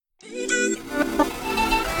Hello,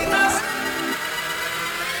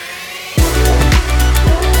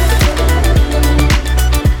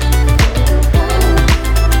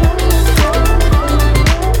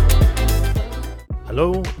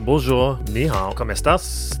 bonjour, ni hao, ¿cómo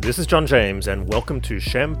estás? This is John James and welcome to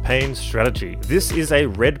Champagne Strategy. This is a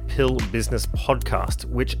red pill business podcast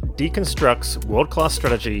which deconstructs world-class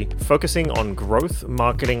strategy focusing on growth,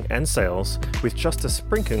 marketing and sales with just a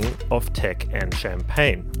sprinkling of tech and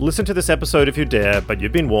champagne. Listen to this episode if you dare, but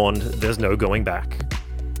you've been warned, there's no going back.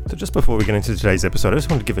 So just before we get into today's episode, I just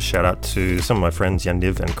wanted to give a shout out to some of my friends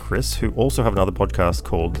Yaniv and Chris, who also have another podcast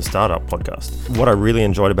called The Startup Podcast. What I really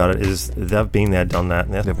enjoyed about it is they've been there, done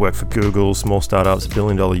that. They've worked for Google, small startups,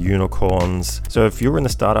 billion-dollar unicorns. So if you're in the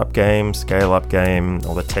startup game, scale-up game,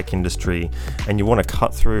 or the tech industry, and you want to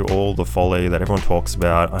cut through all the folly that everyone talks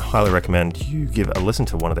about, I highly recommend you give a listen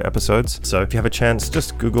to one of their episodes. So if you have a chance,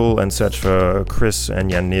 just Google and search for Chris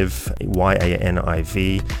and Yaniv,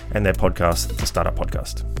 Yaniv, and their podcast, The Startup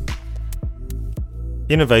Podcast.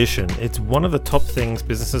 Innovation, it's one of the top things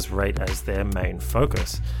businesses rate as their main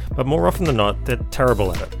focus, but more often than not, they're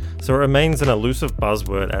terrible at it. So it remains an elusive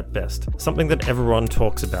buzzword at best, something that everyone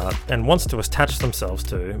talks about and wants to attach themselves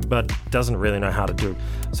to, but doesn't really know how to do.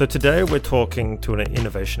 So today we're talking to an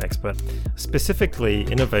innovation expert, specifically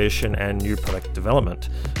innovation and new product development.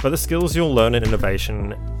 But the skills you'll learn in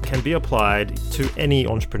innovation can be applied to any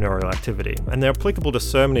entrepreneurial activity, and they're applicable to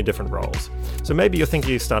so many different roles. So maybe you're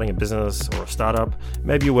thinking of starting a business or a startup,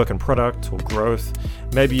 maybe you work in product or growth,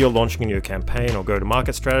 maybe you're launching a new campaign or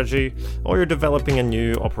go-to-market strategy, or you're developing a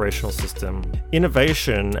new operational system.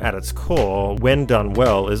 Innovation at its core, when done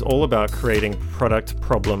well, is all about creating product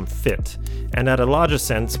problem fit, and at a larger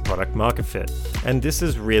sense, product market fit. And this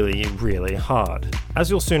is really, really hard. As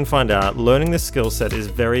you'll soon find out, learning this skill set is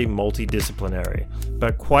very multidisciplinary,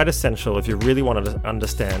 but quite essential if you really want to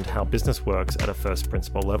understand how business works at a first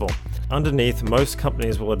principle level. Underneath, most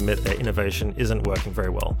companies will admit their innovation isn't working very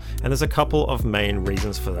well, and there's a couple of main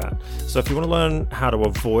reasons for that. So if you want to learn how to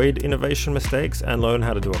avoid innovation mistakes and learn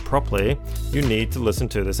how to do it properly, you need to listen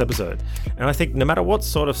to this episode. And I think no matter what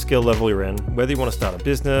sort of skill level you're in, whether you want to start a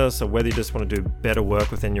business or whether you just want to do better work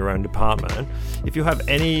within your own department, if you have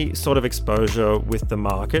any sort of exposure with the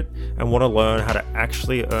market and want to learn how to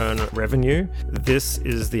actually earn revenue, this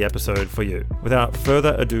is the episode for you. Without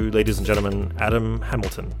further ado, ladies and gentlemen, Adam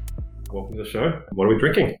Hamilton. Welcome to the show. What are we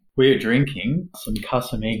drinking? We are drinking some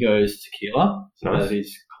Casamigos tequila. So Nice. That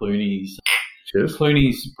is Clooney's Cheers.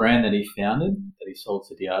 brand that he founded, that he sold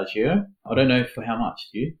to Diageo. I don't know for how much,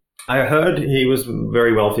 do you? I heard he was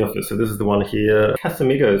very wealthy off this, so this is the one here.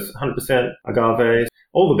 Casamigos, 100% agave.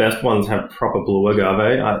 All the best ones have proper blue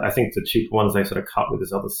agave. I think the cheaper ones they sort of cut with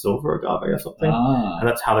this other silver agave or something. And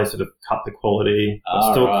that's how they sort of cut the quality.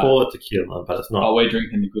 But still right. call it tequila, but it's not. Oh, we're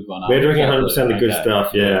drinking the good one. We're drinking Exactly. 100% the good Okay.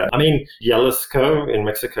 stuff, yeah. I mean, Jalisco in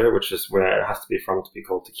Mexico, which is where it has to be from to be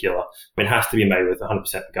called tequila, it has to be made with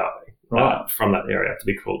 100% agave from that area to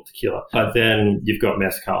be called tequila. But then you've got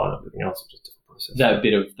mezcal and everything else, which is a different process. Is that a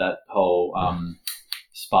bit of that whole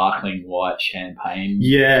sparkling white champagne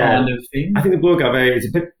Yeah. kind of thing? I think the blue agave is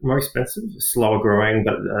a bit more expensive, slower growing,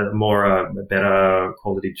 but a better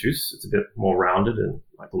quality juice. It's a bit more rounded and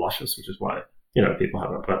like luscious, which is why people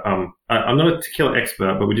have it. But I'm not a tequila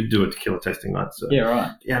expert, but we did do a tequila tasting night. So Yeah,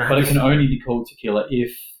 right. yeah, and I But had it can only be called tequila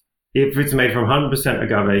if it's made from 100%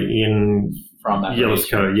 agave in from that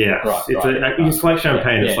Jalisco, region. yes. Right, It's like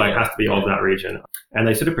champagne. It's Yeah. has to be of that region, and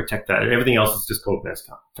they sort of protect that. Everything else is just called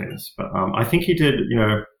mezcal, famous. But I think he did,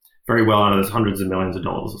 very well out of this, hundreds of millions of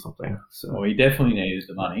dollars or something. So. Well, he definitely needed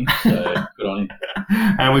the money, so good on him.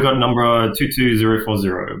 And we got number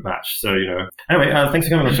 22040 batch. So, Anyway, thanks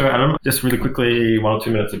for coming on the show, Adam. Just really quickly, 1 or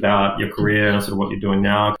 2 minutes about your career and sort of what you're doing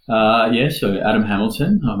now. So Adam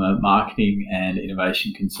Hamilton, I'm a marketing and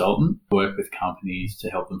innovation consultant. I work with companies to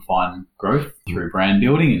help them find growth through brand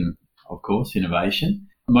building and, of course, innovation.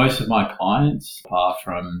 Most of my clients are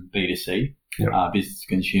from B2C, business to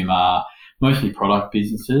consumer, mostly product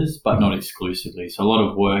businesses, but not exclusively. So a lot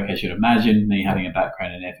of work, as you'd imagine, me having a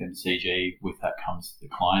background in FMCG, with that comes the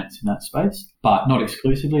clients in that space, but not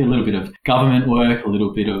exclusively. A little bit of government work, a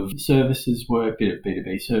little bit of services work, a bit of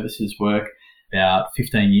B2B services work. About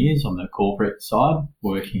 15 years on the corporate side,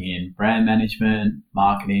 working in brand management,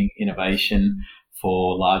 marketing, innovation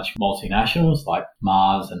for large multinationals like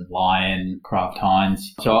Mars and Lion, Kraft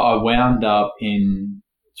Heinz. So I wound up in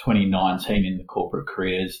 2019 in the corporate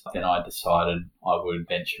careers. Then I decided I would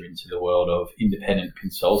venture into the world of independent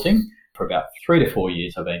consulting. For about 3 to 4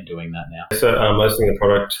 years, I've been doing that now. So mostly in the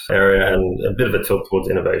product area and a bit of a tilt towards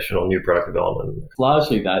innovation or new product development.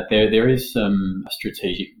 Largely that. There is some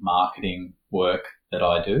strategic marketing work that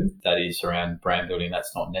I do that is around brand building.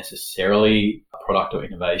 That's not necessarily product or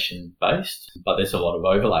innovation based, but there's a lot of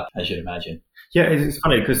overlap, as you'd imagine. Yeah, it's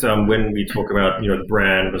funny because when we talk about, the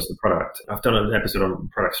brand versus the product, I've done an episode on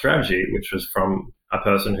product strategy, which was from a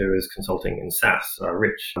person who is consulting in SaaS,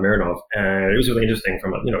 Rich Mironov, and it was really interesting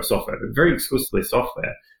from software, but very exclusively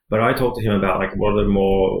software. But I talked to him about what are the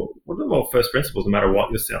more first principles, no matter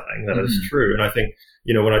what you're selling, that is true. And I think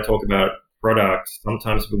when I talk about products,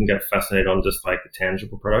 sometimes we can get fascinated on just the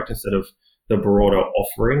tangible product instead of the broader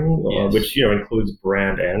offering, yes. Which includes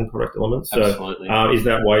brand and product elements. So, absolutely. Is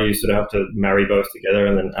that why you sort of have to marry both together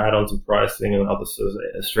and then add on some pricing and other sort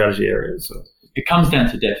of strategy areas? So. It comes down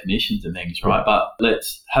to definitions and things, right? But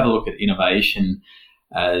let's have a look at innovation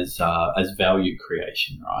as value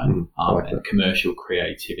creation, right? And commercial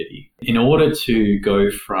creativity. In order to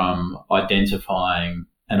go from identifying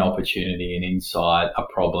an opportunity, an insight, a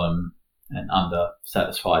problem, an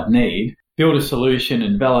under-satisfied need, build a solution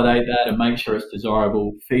and validate that and make sure it's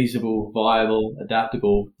desirable, feasible, viable,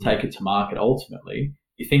 adaptable, take it to market ultimately,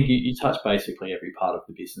 you touch basically every part of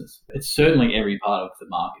the business. It's certainly every part of the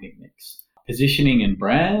marketing mix. Positioning and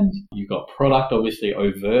brand, you've got product obviously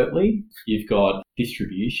overtly, you've got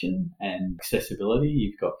distribution and accessibility,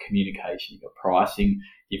 you've got communication, you've got pricing,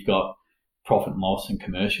 you've got profit and loss and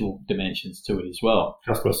commercial dimensions to it as well.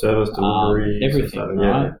 Customer service, delivery, everything,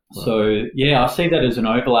 right? So, I see that as an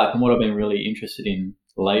overlap. And what I've been really interested in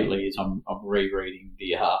lately is I'm rereading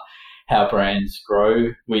the How Brands Grow,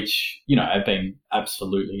 which, have been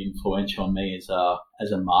absolutely influential on me as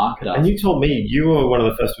a marketer. And you told me you were one of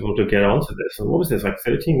the first people to get onto this. And what was this,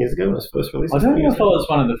 13 years ago when it was first released? I don't know if I was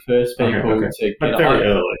one of the first people to get very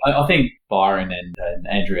early. I think Byron and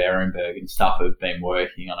Andrew Ehrenberg and stuff have been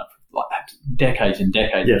working on it for decades and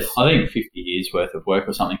decades. Yes. I think 50 years worth of work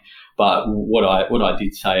or something. But what I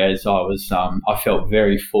did say is I felt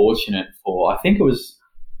very fortunate for, I think it was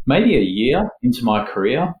maybe a year into my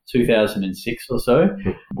career, 2006 or so,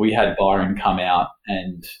 we had Byron come out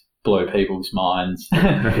and blow people's minds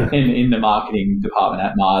in the marketing department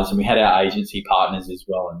at Mars, and we had our agency partners as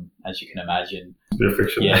well. And as you can imagine, a bit of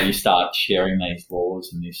friction. Yeah, you start sharing these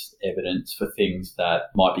laws and this evidence for things that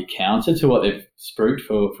might be counter to what they've spruiked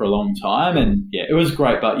for a long time. And it was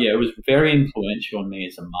great, but it was very influential on me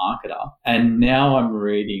as a marketer. And now I'm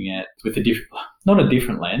reading it with not a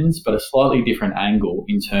different lens, but a slightly different angle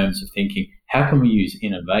in terms of thinking, how can we use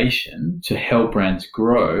innovation to help brands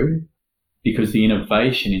grow? Because the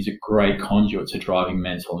innovation is a great conduit to driving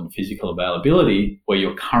mental and physical availability, where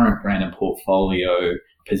your current brand and portfolio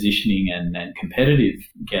positioning and competitive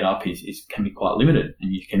get up can be quite limited,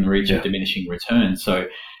 and you can reach a diminishing return. So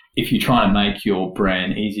if you try and make your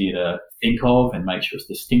brand easier to think of and make sure it's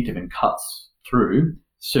distinctive and cuts through,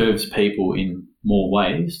 serves people in more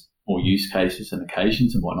ways, more use cases and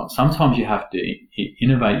occasions and whatnot, sometimes you have to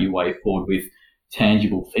innovate your way forward with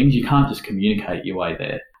tangible things. You can't just communicate your way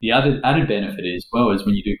there. The added benefit as well is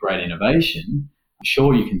when you do great innovation,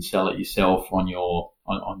 sure, you can sell it yourself on your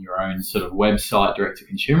own sort of website, direct to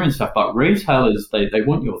consumer and stuff, but retailers, they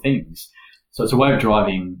want your things. So it's a way of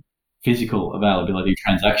driving physical availability,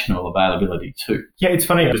 transactional availability too. Yeah, it's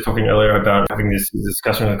funny. I was talking earlier about having this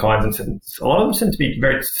discussion with clients, and a lot of them seem to be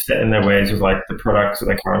very set in their ways with the products that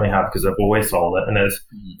they currently have because they've always sold it, and there's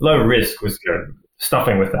low risk with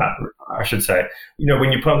stuffing with that, I should say.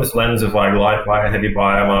 When you put on this lens of light buyer, heavy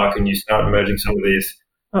buyer mark, and you start merging some of these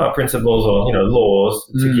principles or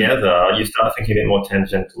laws together, you start thinking a bit more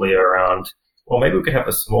tangentially around, well, maybe we could have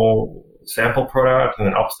a small sample product and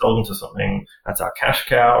then upsell them to something that's our cash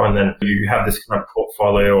cow, and then you have this kind of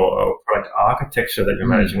portfolio or product architecture that you're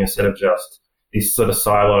managing instead of just these sort of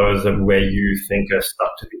silos of where you think are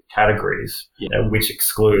stuck to the categories, which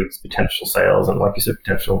excludes potential sales and, like you said,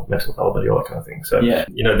 potential mental availability, all that kind of thing. So,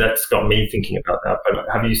 that's got me thinking about that. But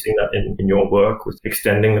have you seen that in your work with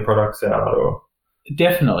extending the products out? Or?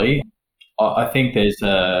 Definitely. I think there's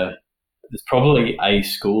probably a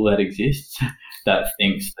school that exists that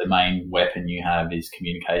thinks the main weapon you have is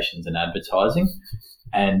communications and advertising.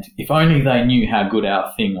 And if only they knew how good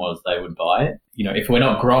our thing was, they would buy it. If we're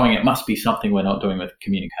not growing, it must be something we're not doing with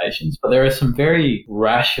communications. But there are some very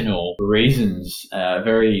rational reasons,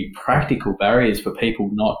 very practical barriers for people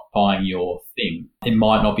not buying your thing. It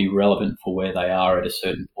might not be relevant for where they are at a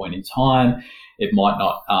certain point in time. It might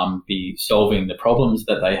not be solving the problems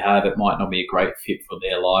that they have. It might not be a great fit for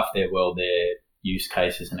their life, their world, their use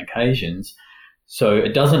cases and occasions. So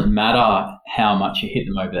it doesn't matter how much you hit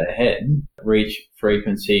them over the head, reach,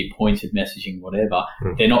 frequency, pointed messaging, whatever.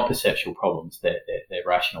 They're not perceptual problems. They're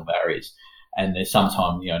rational barriers. And there's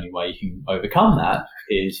sometimes the only way you can overcome that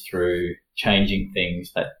is through changing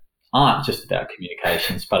things that aren't just about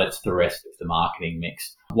communications, but it's the rest of the marketing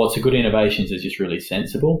mix. What's a good innovations is just really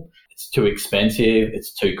sensible. It's too expensive.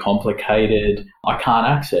 It's too complicated. I can't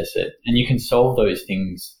access it. And you can solve those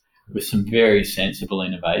things with some very sensible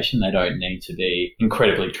innovation. They don't need to be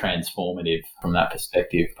incredibly transformative from that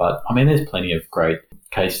perspective. But I mean, there's plenty of great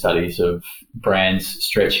case studies of brands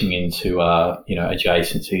stretching into,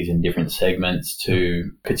 adjacencies in different segments to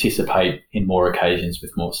participate in more occasions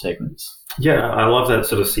with more segments. Yeah, I love that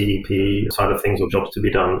sort of CDP side of things or jobs to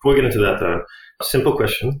be done. Before we get into that though, a simple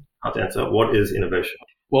question, hard to answer. What is innovation?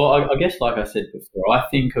 Well, I guess like I said before, I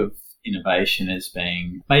think of innovation as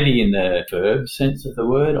being, maybe in the verb sense of the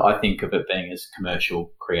word, I think of it being as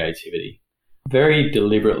commercial creativity. Very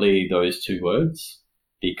deliberately those two words,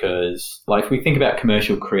 because like if we think about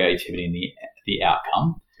commercial creativity and the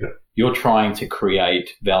outcome, you're trying to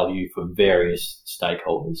create value for various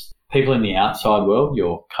stakeholders. People in the outside world,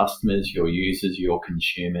 your customers, your users, your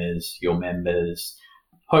consumers, your members,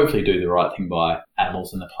 hopefully do the right thing by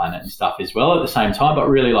animals and the planet and stuff as well at the same time. But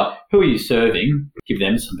really, like, who are you serving? Give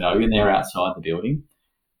them some value, and they're outside the building.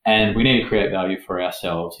 And we need to create value for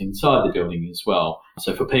ourselves inside the building as well.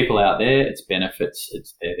 So for people out there, it's benefits.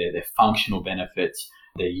 It's their functional benefits.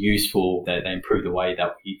 They're useful. They improve the way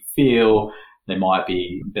that we feel. They might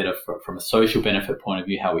be better from a social benefit point of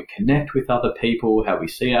view, how we connect with other people, how we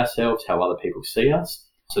see ourselves, how other people see us.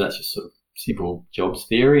 So that's just sort of simple jobs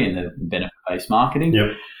theory and the benefit-based marketing.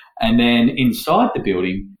 Yep. And then inside the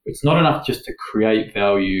building, it's not enough just to create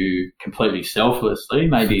value completely selflessly.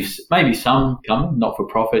 Maybe some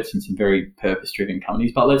not-for-profits and some very purpose-driven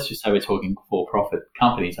companies, but let's just say we're talking for-profit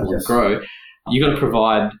companies that want to grow. You've got to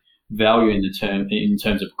provide value in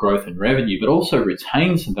terms of growth and revenue, but also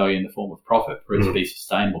retain some value in the form of profit for it to be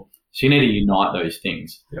sustainable. So you need to unite those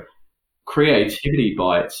things. Yep. Creativity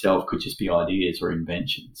by itself could just be ideas or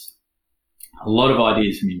inventions. A lot of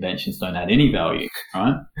ideas and inventions don't add any value,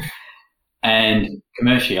 right? And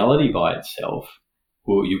commerciality by itself,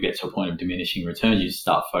 well, you'll get to a point of diminishing returns. You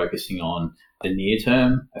start focusing on the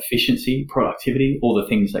near-term efficiency, productivity, all the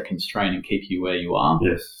things that constrain and keep you where you are.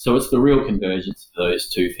 Yes. So it's the real convergence of those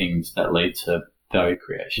two things that lead to value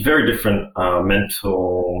creation. Very different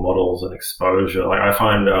mental models and exposure. Like I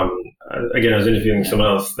find, again, I was interviewing someone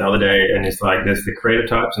else the other day, and it's like there's the creative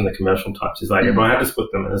types and the commercial types. It's like if I had to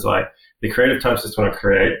split them, it's like the creative types just want to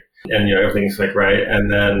create, and everything's like great,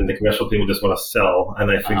 and then the commercial people just want to sell, and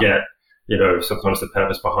they forget. Sometimes the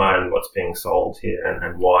purpose behind what's being sold here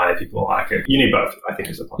and why people like it. You need both, I think,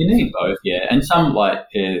 is the point. You need both, yeah. And some,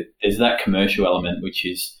 there's that commercial element, which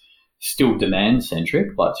is still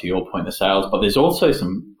demand-centric, like to your point, the sales, but there's also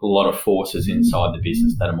a lot of forces inside the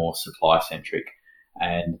business that are more supply-centric,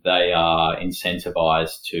 and they are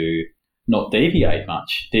incentivized to not deviate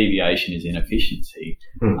much. Deviation is inefficiency.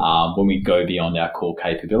 When we go beyond our core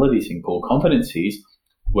capabilities and core competencies,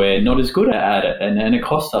 we're not as good at it, and it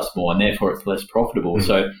costs us more, and therefore it's less profitable.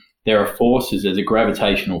 So there are forces, there's a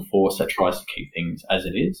gravitational force that tries to keep things as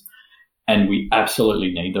it is, and we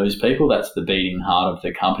absolutely need those people. That's the beating heart of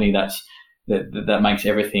the company. That makes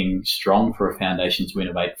everything strong for a foundation to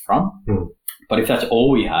innovate from. But if that's all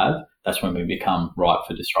we have, that's when we become ripe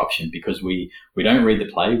for disruption, because we don't read the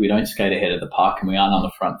play, we don't skate ahead of the puck, and we aren't on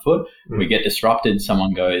the front foot. We get disrupted,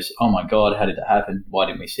 someone goes, oh my God, how did that happen? Why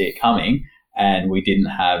didn't we see it coming? And we didn't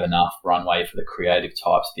have enough runway for the creative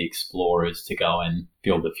types, the explorers, to go and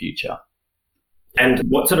build the future. And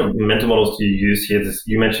what sort of mental models do you use here?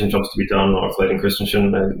 You mentioned Jobs to be Done, or Clayton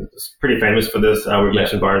Christensen. It's pretty famous for this. We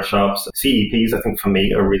mentioned Byron Sharp's CEPs, I think, for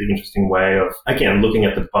me, are a really interesting way of, again, looking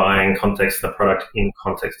at the buying context, the product in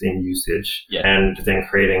context, in usage, and then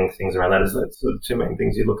creating things around that. Is that sort of two main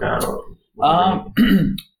things you look at? Or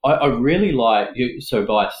I really like, so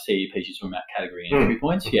by CEPs, you're talking about category entry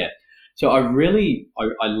points? Yeah. So I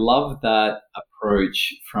love that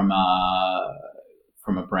approach from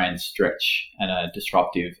a brand stretch and a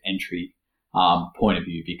disruptive entry point of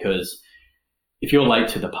view, because if you're late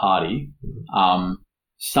to the party,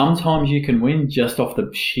 sometimes you can win just off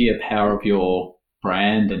the sheer power of your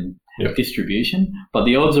brand and distribution, but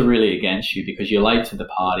the odds are really against you because you're late to the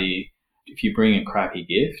party. If you bring a crappy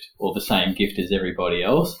gift or the same gift as everybody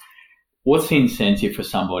else, what's the incentive for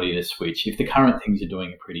somebody to switch? If the current things are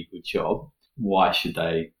doing a pretty good job, why should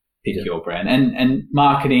they pick your brand? And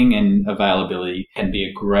marketing and availability can be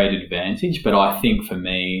a great advantage, but I think for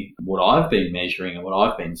me, what I've been measuring and what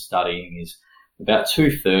I've been studying is about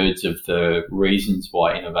 2/3 of the reasons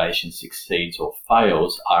why innovation succeeds or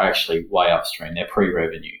fails are actually way upstream. They're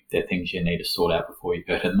pre-revenue. They're things you need to sort out before you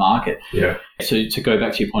go to the market. Yeah. So to go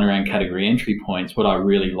back to your point around category entry points, what I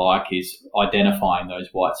really like is identifying those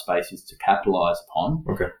white spaces to capitalize upon.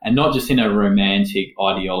 Okay. And not just in a romantic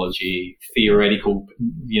ideology, theoretical,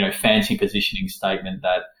 fancy positioning statement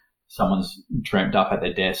that someone's dreamt up at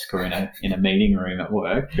their desk or in a meeting room at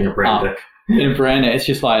work. In a brand deck. In a brand, it's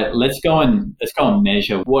just like, let's go and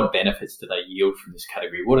measure what benefits do they yield from this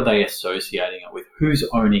category? What are they associating it with? Who's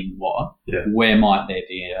owning what? Yeah. Where might there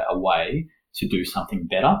be a way to do something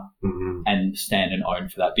better and stand and own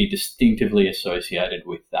for that? Be distinctively associated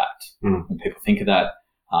with that. When people think of that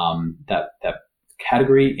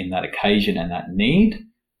category in that occasion and that need,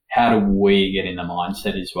 how do we get in the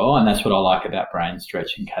mindset as well? And that's what I like about brand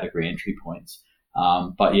stretch and category entry points.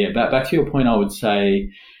 But yeah, back to your point, I would say,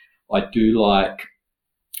 I do like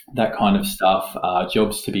that kind of stuff,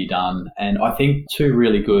 jobs to be done. And I think two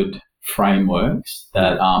really good frameworks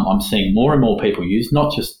that I'm seeing more and more people use,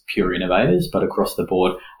 not just pure innovators, but across the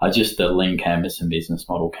board, are just the Lean Canvas and Business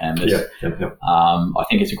Model Canvas. Yeah. I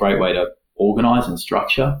think it's a great way to organize and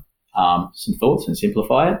structure some thoughts and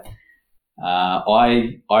simplify it.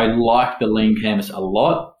 I like the Lean Canvas a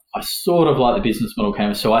lot. I sort of like the Business Model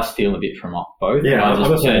Canvas, so I steal a bit from both. Yeah, I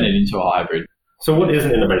just turn it into a hybrid. So what is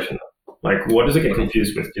an innovation? Like, what does it get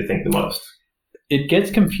confused with, do you think, the most? It gets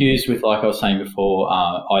confused with, like I was saying before,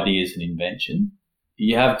 ideas and invention.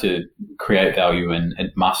 You have to create value, and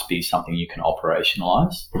it must be something you can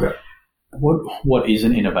operationalize. Okay. What is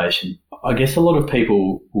an innovation? I guess a lot of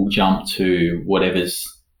people will jump to whatever's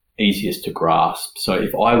easiest to grasp. So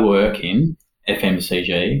if I work in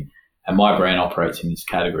FMCG and my brand operates in this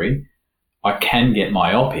category, I can get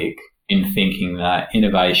myopic in thinking that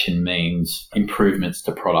innovation means improvements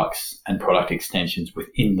to products and product extensions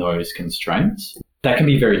within those constraints. That can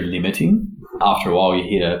be very limiting. After a while, you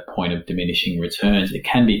hit a point of diminishing returns. It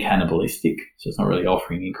can be cannibalistic, so it's not really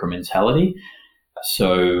offering incrementality.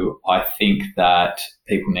 So I think that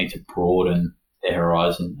people need to broaden their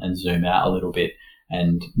horizon and zoom out a little bit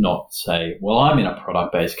and not say, well, I'm in a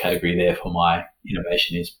product-based category, therefore my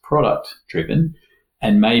innovation is product-driven.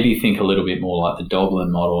 And maybe think a little bit more like the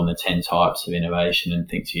Doblin model and the 10 types of innovation, and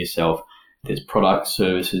think to yourself, there's product,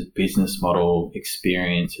 services, business model,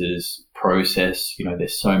 experiences, process.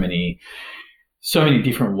 There's so many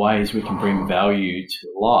different ways we can bring value to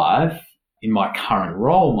life. In my current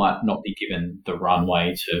role, might not be given the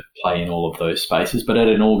runway to play in all of those spaces, but at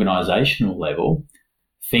an organizational level,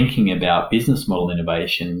 thinking about business model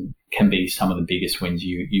innovation can be some of the biggest wins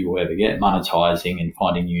you will ever get, monetizing and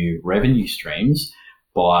finding new revenue streams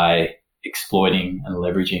by exploiting and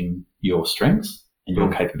leveraging your strengths and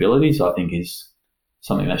your capabilities. I think is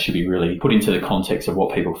something that should be really put into the context of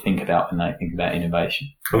what people think about when they think about innovation.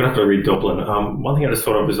 I'm going to have to read Doblin. One thing I just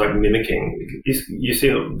thought of was like mimicking. You see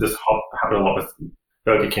this happen a lot with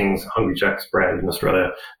Burger King's Hungry Jack's brand in Australia.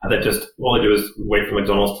 And they just, all they do is wait for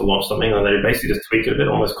McDonald's to launch something, and they basically just tweak it a bit,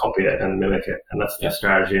 almost copy it and mimic it. And that's the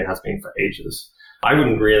strategy it has been for ages. I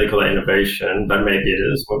wouldn't really call it innovation, but maybe it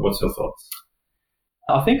is. What's your thoughts?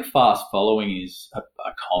 I think fast following is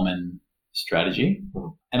a common strategy,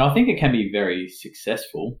 and I think it can be very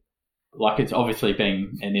successful. Like, it's obviously,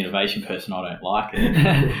 being an innovation person, I don't like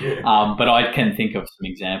it. But I can think of some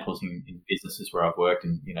examples in businesses where I've worked,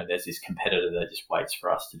 and there's this competitor that just waits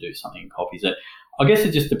for us to do something and copies it. I guess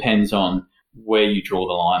it just depends on where you draw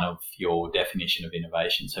the line of your definition of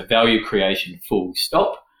innovation. So value creation, full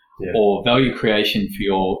stop. Yeah. Or value creation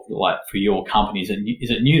for your company. Is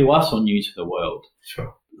it new to us or new to the world?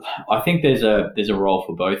 Sure. I think there's a role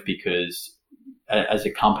for both, because as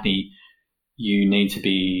a company, you need to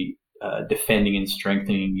be defending and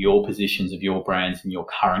strengthening your positions of your brands in your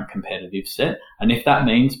current competitive set. And if that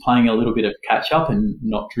means playing a little bit of catch up and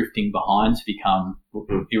not drifting behind to become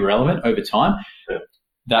irrelevant over time,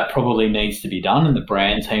 that probably needs to be done. And the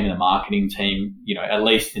brand team and the marketing team, at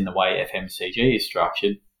least in the way FMCG is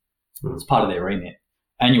structured, it's part of their remit.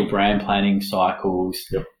 Annual brand planning cycles.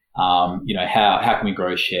 Yep. How can we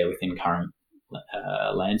grow share within current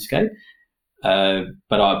landscape?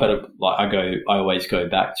 But I always go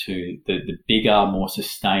back to the bigger, more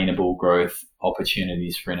sustainable growth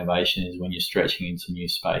opportunities for innovation is when you're stretching into new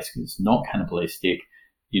space, because it's not cannibalistic.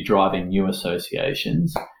 You're driving new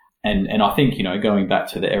associations, and I think going back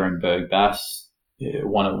to the Ehrenberg Bass,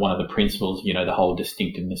 one of the principles, the whole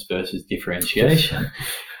distinctiveness versus differentiation.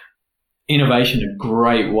 Innovation, a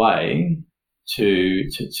great way to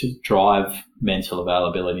drive mental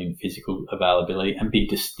availability and physical availability and be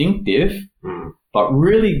distinctive But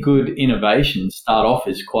really good innovations start off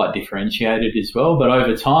as quite differentiated as well, but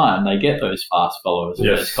over time they get those fast followers and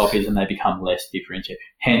those copies and they become less differentiated.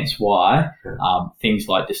 Hence why things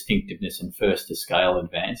like distinctiveness and first to scale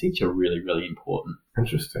advantage are really, really important.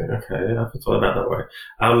 Interesting. Okay. I never thought about it that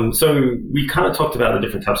way. So we kind of talked about the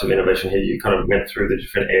different types of innovation here. You kind of went through the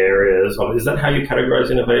different areas. Is that how you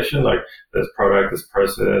categorize innovation? Like there's product, there's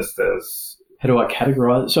process, there's... How do I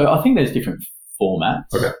categorize? So I think there's different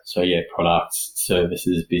formats. Okay. So yeah, products,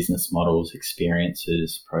 services, business models,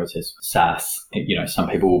 experiences, process, SaaS. Some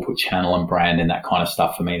people will put channel and brand and that kind of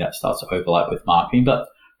stuff. For me, that starts to overlap with marketing, but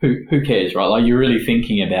who cares, right? Like you're really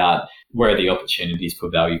thinking about where are the opportunities for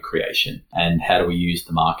value creation and how do we use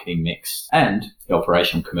the marketing mix and the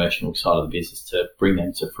operational commercial side of the business to bring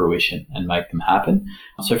them to fruition and make them happen.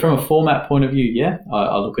 So from a format point of view, yeah,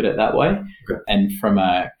 I look at it that way. Okay. And from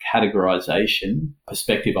a categorization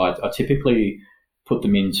perspective, I typically put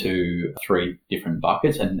them into 3 different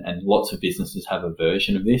buckets and lots of businesses have a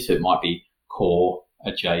version of this. It might be core,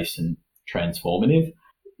 adjacent, transformative.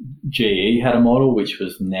 GE had a model which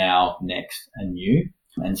was now, next, and new.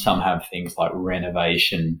 And some have things like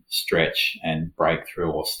renovation, stretch, and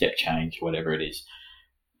breakthrough or step change, whatever it is.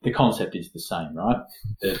 The concept is the same, right?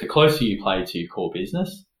 The closer you play to your core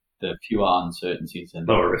business, the fewer uncertainties and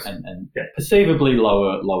lower risk. and perceivably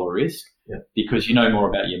lower risk, because you know more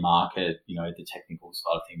about your market, the technical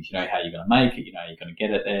side of things, how you're going to make it, you're going to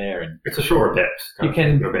get it there, and it's a surer bet. You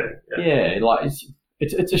can,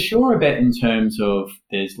 it's a surer bet in terms of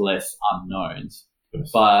there's less unknowns. Yes.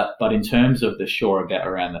 But in terms of the surer bet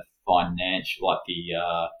around the financial, like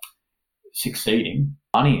the succeeding,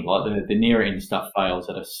 money, like the nearer in stuff fails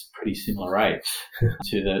at a pretty similar rate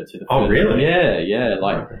to the. Oh, really? Yeah.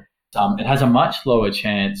 Like it has a much lower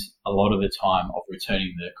chance a lot of the time of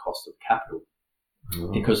returning the cost of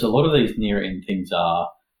capital, because a lot of these nearer in things are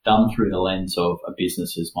done through the lens of a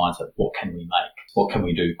business's mindset. What can we make? What can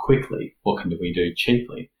we do quickly? What can we do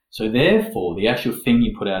cheaply? So therefore, the actual thing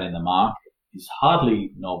you put out in the market is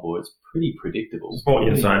hardly novel. It's pretty predictable. It's more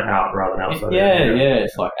inside out rather than outside.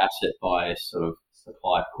 It's like asset bias, sort of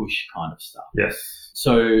supply push kind of stuff. Yes.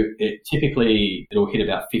 So it'll hit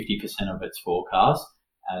about 50% of its forecast,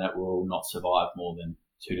 and it will not survive more than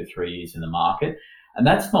 2 to 3 years in the market. And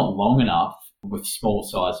that's not long enough with small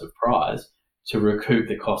size of prize to recoup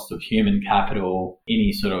the cost of human capital,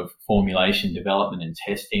 any sort of formulation, development and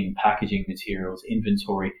testing, packaging materials,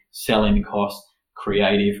 inventory, selling costs,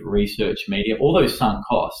 creative, research, media, all those sunk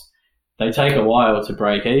costs. They take a while to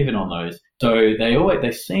break even on those. So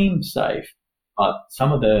they seem safe, but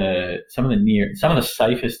some of the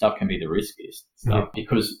safer stuff can be the riskiest stuff,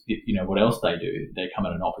 because what else they do? They come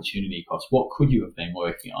at an opportunity cost. What could you have been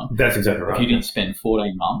working on? That's exactly right. If you didn't spend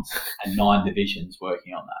 14 months and 9 divisions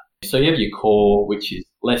working on that. So you have your core, which is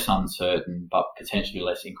less uncertain but potentially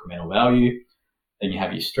less incremental value. Then you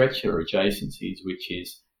have your stretch or adjacencies, which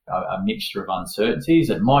is a mixture of uncertainties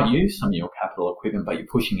that might use some of your capital equipment, but you're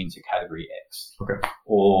pushing into category X. Okay.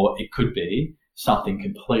 Or it could be something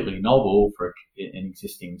completely novel for an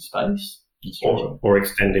existing space. Or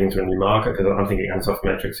extending to a new market, because I'm thinking Ansoft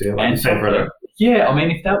Metrics here. Like the same product. Yeah, I mean,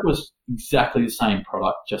 if that was exactly the same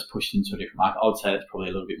product just pushed into a different market, I would say it's probably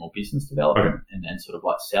a little bit more business development and sort of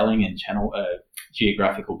like selling and channel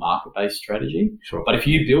geographical market-based strategy. Sure. But if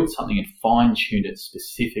you built something and fine-tuned it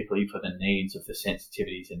specifically for the needs of the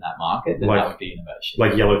sensitivities in that market, then that would be innovation.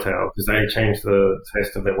 Like Yellowtail, because they changed the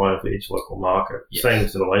taste of their wine for each local market. Yes. Same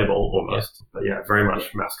to the label almost. Yes. But yeah, very much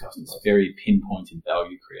mass customized. It's very pinpointed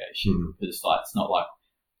value creation. Because it's not like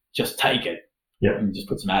just take it. Yeah. And just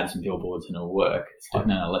put some ads and billboards and it'll work. It's like,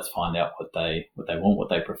 no, let's find out what they want, what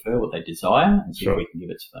they prefer, what they desire, and see if we can give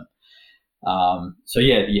it to them. So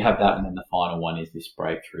yeah, you have that, and then the final one is this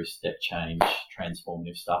breakthrough, step change,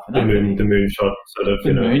 transformative stuff. And the moonshot sort of. The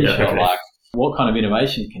moonshot, like what kind of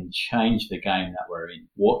innovation can change the game that we're in?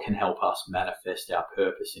 What can help us manifest our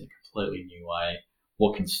purpose in a completely new way?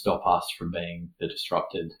 What can stop us from being the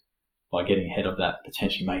disrupted by getting ahead of that,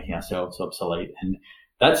 potentially making ourselves obsolete? And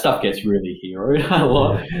that stuff gets really heroed a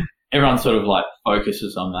lot. Yeah. Everyone sort of like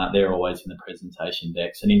focuses on that. They're always in the presentation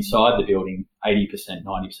decks. And inside the building, 80%,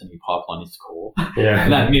 90% of your pipeline is core. Yeah.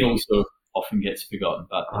 And that middle sort of often gets forgotten,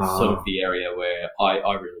 but it's sort of the area where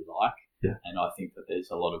I really like. Yeah. And I think that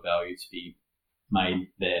there's a lot of value to be made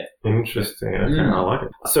there. Interesting. Okay, I like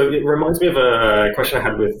it. So it reminds me of a question I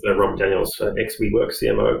had with Rob Daniels, ex-WeWork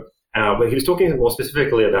CMO, where he was talking more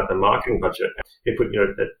specifically about the marketing budget. He put,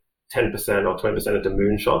 10% or 20% into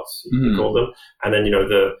moonshots, you call them. And then,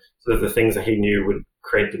 the things that he knew would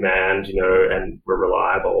create demand, and were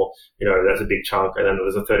reliable, that's a big chunk. And then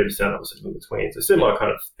there's a 30% obviously in between. So similar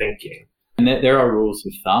kind of thinking. And there are rules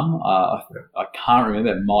of thumb. I can't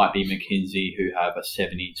remember. It might be McKinsey who have a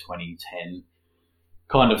 70-20-10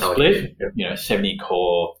 kind of split. Yeah. 70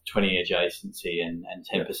 core, 20 adjacency, and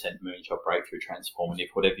 10% moonshot, breakthrough, transformative,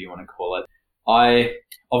 whatever you want to call it. I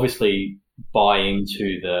obviously buy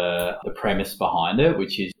into the premise behind it,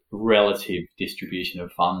 which is relative distribution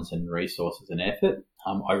of funds and resources and effort.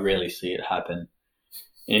 I rarely see it happen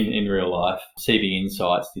in real life. CB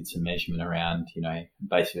Insights did some measurement around,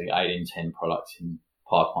 basically 8 in 10 products in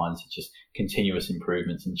pipelines are just continuous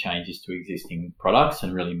improvements and changes to existing products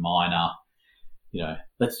and really minor,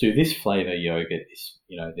 let's do this flavor yogurt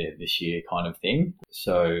this year kind of thing.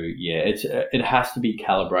 So yeah, it has to be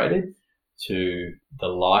calibrated to the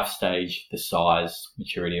life stage, the size,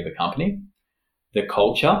 maturity of a company, the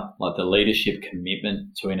culture, like the leadership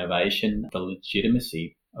commitment to innovation, the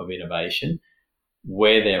legitimacy of innovation,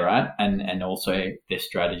 where they're at, and also their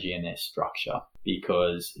strategy and their structure.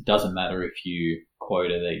 Because it doesn't matter if you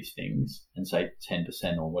quota these things and say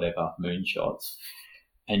 10% or whatever moonshots,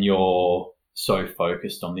 and you're so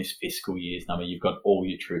focused on this fiscal year's number, you've got all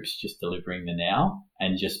your troops just delivering the now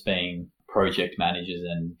and just being project managers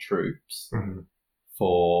and troops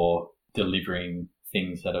for delivering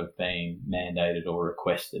things that have been mandated or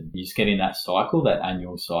requested. You just get in that cycle, that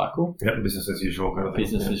annual cycle. Yeah, business as usual kind of thing.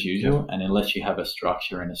 Business as usual. And unless you have a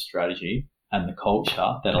structure and a strategy and the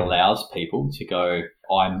culture that allows people to go,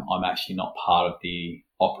 I'm actually not part of the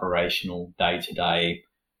operational day-to-day,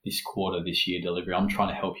 this quarter, this year delivery. I'm trying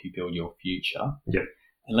to help you build your future. Yeah.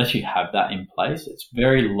 Unless you have that in place, it's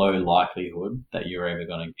very low likelihood that you're ever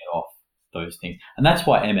going to get off those things. And that's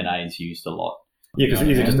why M&A is used a lot. Yeah, because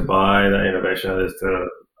it's easy just to buy that innovation.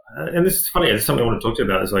 And this is funny, it's something I want to talk to you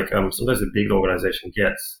about, is like sometimes the big organization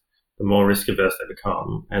gets, the more risk averse they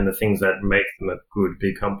become, and the things that make them a good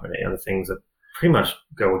big company and the things that pretty much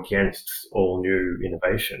go against all new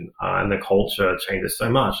innovation. And the culture changes so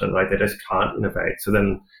much and they just can't innovate. So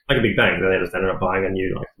then, like a big bank, then they just end up buying a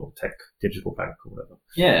new little tech digital bank or whatever.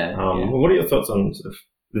 Yeah. What are your thoughts on sort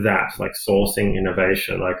of that, like sourcing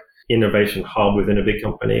innovation, like innovation hub within a big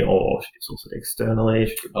company, or should you source it externally?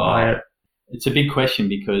 Should you buy it? It's a big question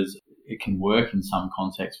because it can work in some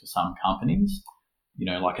contexts for some companies.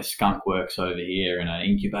 Like a skunk works over here and an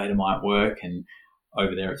incubator might work, and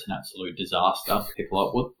over there it's an absolute disaster. People are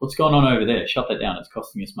like, what's going on over there? Shut that down. It's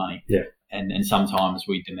costing us money. Yeah. And sometimes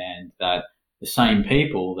we demand that the same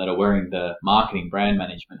people that are wearing the marketing brand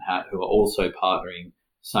management hat, who are also partnering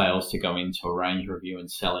sales to go into a range review and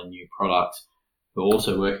selling new products, who are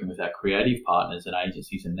also working with our creative partners and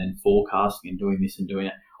agencies and then forecasting and doing this and doing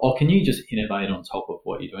that. Or can you just innovate on top of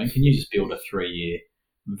what you're doing? Can you just build a 3-year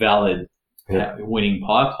valid winning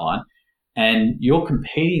pipeline? And you're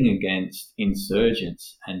competing against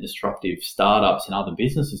insurgents and disruptive startups and other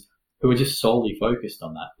businesses who are just solely focused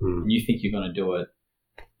on that. And you think you're going to do it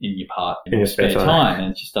in your spare time,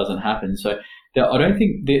 and it just doesn't happen. So I don't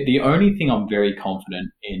think the only thing I'm very confident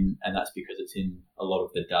in, and that's because it's in a lot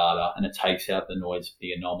of the data and it takes out the noise of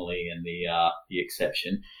the anomaly and the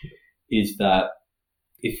exception, is that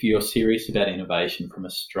if you're serious about innovation from a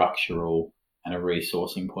structural and a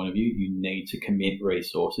resourcing point of view, you need to commit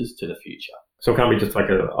resources to the future. So it can't be just like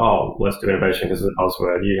let's do innovation because it's a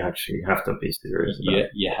buzzword. You actually have to be serious about it.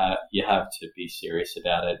 You have to be serious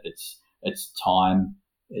about it. It's time,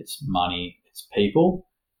 it's money, it's people,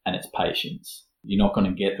 and it's patience. You're not going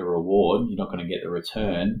to get the reward, you're not going to get the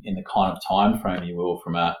return in the kind of time frame you will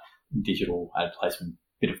from a digital ad placement,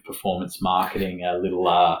 bit of performance marketing, a little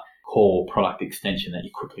core product extension that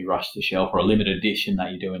you quickly rush to the shelf, or a limited edition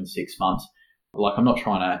that you do in 6 months. Like, I'm not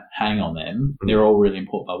trying to hang on them. They're all really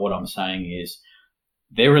important. But what I'm saying is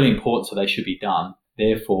they're really important, so they should be done.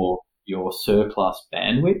 Therefore, your surplus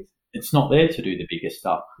bandwidth, it's not there to do the biggest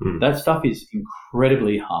stuff. That stuff is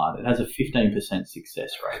incredibly hard. It has a 15%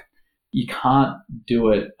 success rate. You can't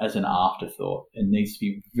do it as an afterthought. It needs to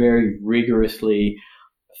be very rigorously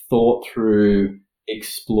thought through,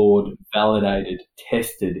 explored, validated,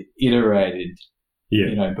 tested, iterated,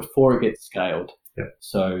 before it gets scaled. Yeah.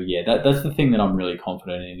 So that's the thing that I'm really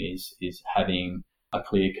confident in is having a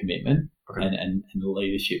clear commitment and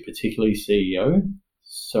leadership, particularly CEO,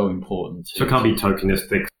 so important. So it can't be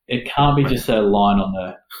tokenistic. It can't be just a line on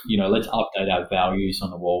the, let's update our values on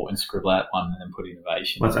the wall and scribble out one and then put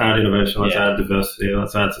innovation. Let's add innovation, let's add diversity,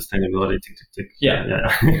 let's add sustainability, tick, tick, tick.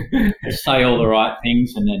 Yeah. Say all the right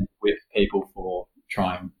things and then whip people for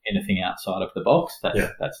trying anything outside of the box.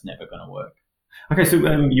 That's never going to work. Okay, so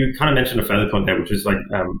you kind of mentioned a further point there, which is like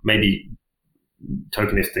maybe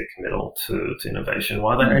tokenistic committal to innovation.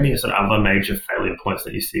 Are there any sort of other major failure points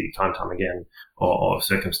that you see time and time again, or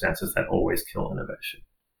circumstances that always kill innovation?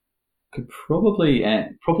 Could probably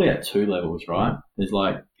at two levels, right? There's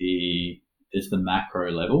like there's the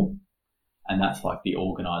macro level, and that's like the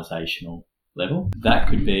organizational level. That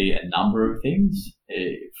could be a number of things,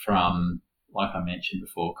 from, like I mentioned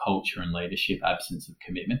before, culture and leadership, absence of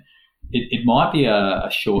commitment. It might be a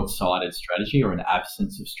short-sighted strategy or an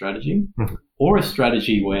absence of strategy, or a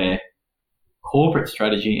strategy where corporate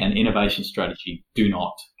strategy and innovation strategy do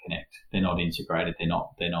not connect. They're not integrated. They're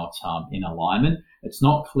not in alignment. It's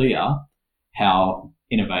not clear how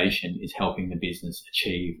innovation is helping the business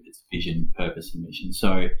achieve its vision, purpose, and mission.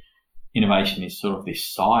 So innovation is sort of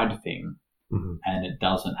this side thing, and it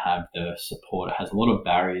doesn't have the support. It has a lot of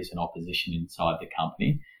barriers and opposition inside the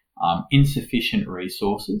company. Insufficient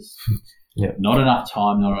resources, not enough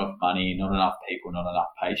time, not enough money, not enough people, not enough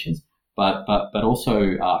patience, but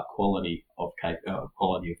also quality of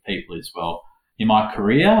people as well. In my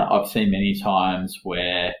career, I've seen many times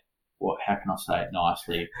where, how can I say it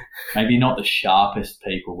nicely? Maybe not the sharpest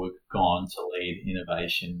people were gone to lead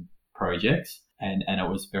innovation projects, and it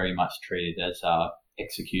was very much treated as a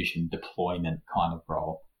execution deployment kind of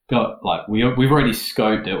role. We've already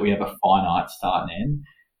scoped it. We have a finite start and end,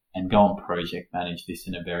 and go and project manage this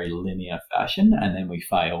in a very linear fashion, and then we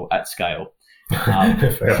fail at scale.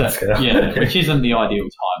 Which isn't the ideal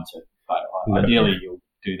time to fail. No. Ideally, you'll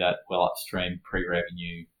do that well upstream,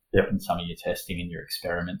 pre-revenue, in some of your testing and your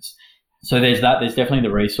experiments. So there's that. There's definitely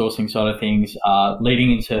the resourcing side of things,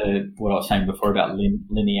 leading into what I was saying before about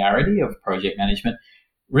linearity of project management.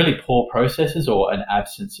 Really poor processes or an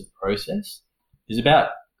absence of process. There's about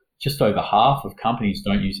just over half of companies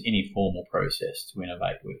don't use any formal process to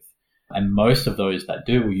innovate with. And most of those that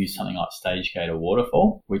do will use something like Stage-Gate or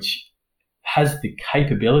Waterfall, which has the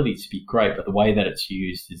capability to be great, but the way that it's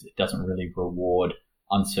used is it doesn't really reward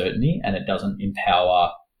uncertainty, and it doesn't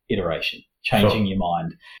empower iteration, changing your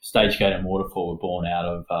mind. Stage-Gate and Waterfall were born out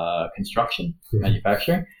of construction,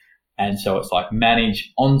 manufacturing. And so it's like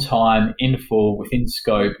manage on time, in full, within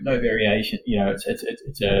scope, no variation.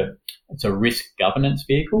 It's a risk governance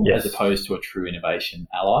vehicle as opposed to a true innovation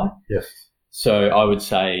ally. Yes. So I would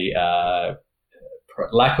say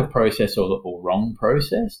lack of process or wrong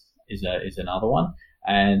process is another one.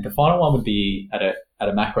 And the final one would be at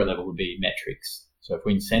a macro level would be metrics. So if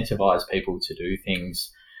we incentivize people to do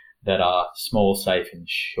things that are small, safe, and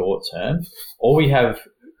short term, or we have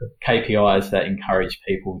KPIs that encourage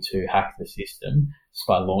people to hack the system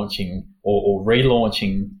by launching or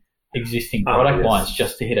relaunching existing product lines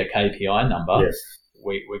just to hit a KPI number,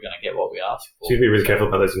 we're going to get what we ask for. So you need to be really careful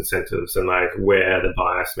about those incentives and like where the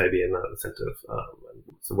bias may be in that incentive.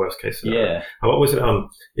 It's the worst case scenario. Yeah. What was it? I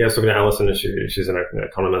was talking to Alison, and she's an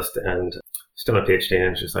economist, and she's done a PhD,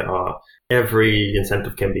 and she's like, every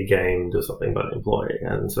incentive can be gamed or something by the employee.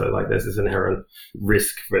 And so like there's this inherent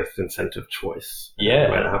risk with incentive choice. Yeah.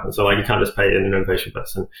 Where that happens. So like you can't just pay an innovation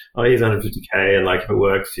person, he's 150K, and like if it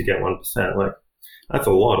works, you get 1%. Like that's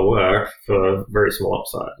a lot of work for a very small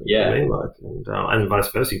upside. You know what I mean? And vice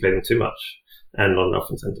versa, you pay them too much and not enough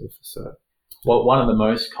incentive. So. Well, one of the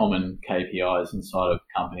most common KPIs inside of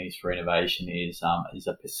companies for innovation is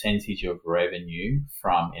a percentage of revenue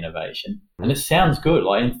from innovation. And it sounds good.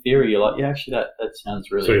 Like in theory, you're like, actually that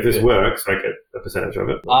sounds really good. So if this works, I get a percentage of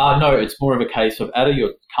it? No, it's more of a case of out of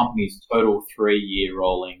your company's total 3-year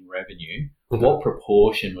rolling revenue, what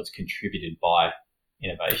proportion was contributed by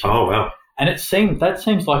innovation? Oh, wow. And that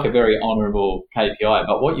seems like a very honourable KPI.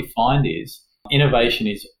 But what you find is innovation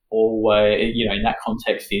is always, in that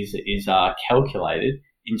context is calculated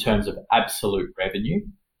in terms of absolute revenue.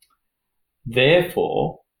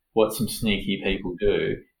 Therefore, what some sneaky people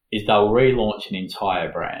do is they'll relaunch an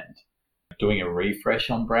entire brand, doing a refresh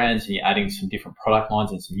on brands, and you're adding some different product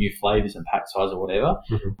lines and some new flavors and pack size or whatever.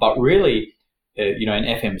 But really, in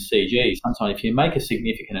FMCG, sometimes if you make a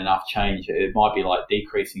significant enough change, it might be like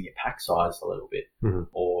decreasing your pack size a little bit,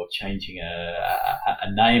 or changing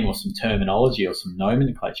a name or some terminology or some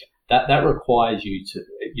nomenclature. That requires you to,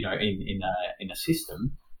 in a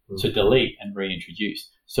system, to delete and reintroduce.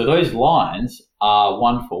 So those lines are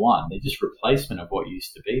one for one. They're just replacement of what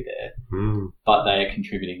used to be there, but they are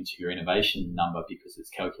contributing to your innovation number because it's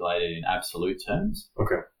calculated in absolute terms.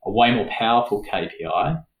 Okay. A way more powerful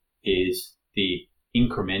KPI is the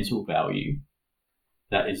incremental value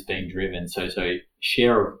that is being driven. So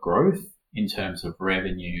share of growth in terms of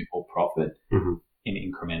revenue or profit in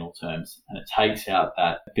incremental terms. And it takes out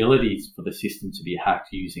that ability for the system to be hacked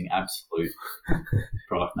using absolute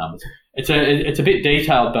product numbers. It's a bit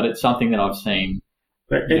detailed, but it's something that I've seen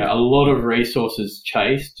A lot of resources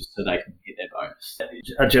chased just so they can hit their bonus.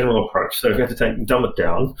 A general approach. So if you have to dumb it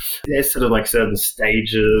down, there's sort of like certain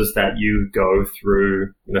stages that you go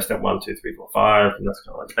through, step 1, 2, 3, 4, 5, and that's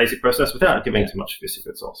kind of like the basic process without giving too much of your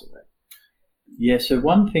secrets also, right? Yeah, so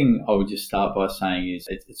one thing I would just start by saying is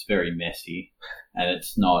it's very messy and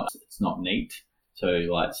it's not neat. So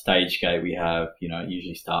like stage gate, we have, it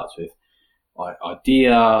usually starts with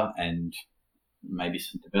idea and maybe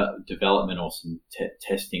some development or some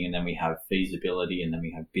testing, and then we have feasibility, and then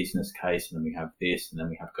we have business case, and then we have this, and then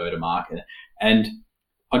we have go to market. And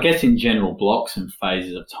I guess in general blocks and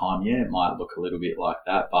phases of time, it might look a little bit like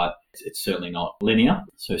that, but it's certainly not linear.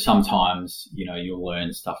 So sometimes, you'll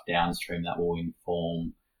learn stuff downstream that will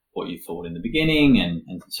inform what you thought in the beginning,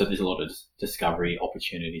 and so there's a lot of discovery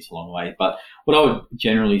opportunities along the way. But what I would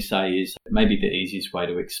generally say is maybe the easiest way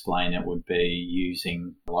to explain it would be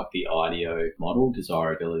using like the IDEO model: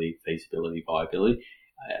 desirability, feasibility, viability.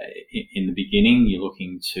 In the beginning, you're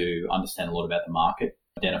looking to understand a lot about the market,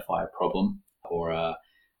 identify a problem or a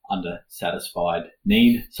undersatisfied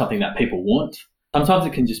need, something that people want. Sometimes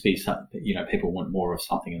it can just be something, people want more of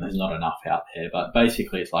something and there's not enough out there. But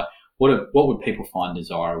basically, it's like, what would people find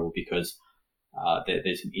desirable because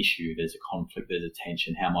there's an issue, there's a conflict, there's a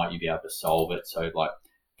tension. How might you be able to solve it? So like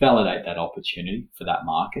validate that opportunity for that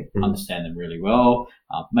market, understand them really well,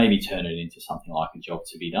 maybe turn it into something like a job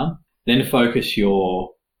to be done. Then focus your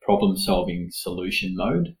problem solving solution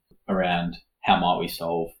mode around how might we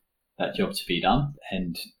solve that job to be done.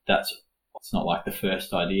 And it's not like the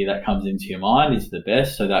first idea that comes into your mind is the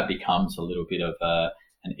best. So that becomes a little bit of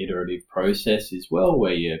an iterative process as well,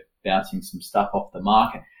 where you're bouncing some stuff off the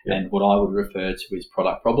market. Yep. And what I would refer to as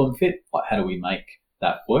product problem fit, like how do we make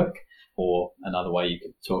that work? Or another way you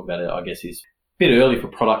could talk about it, I guess, is a bit early for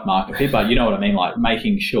product market fit, but you know what I mean, like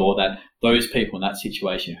making sure that those people in that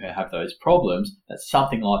situation who have those problems, that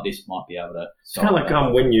something like this might be able to solve. It's kind of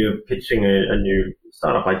like when you're pitching a new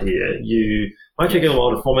startup idea, you might take a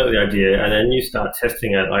while to formulate the idea, and then you start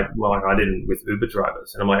testing it like I did with Uber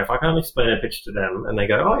drivers. And I'm like, if I can't explain a pitch to them and they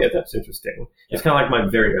go, oh yeah, that's interesting. Yeah. It's kind of like my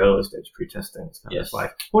very early stage pre-testing. It's kind of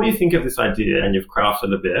like, what do you think of this idea? And you've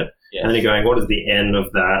crafted a bit. Yes. And then you're going, what is the end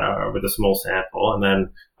of that with a small sample? And then,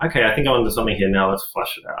 okay, I think I'm onto something here now. Let's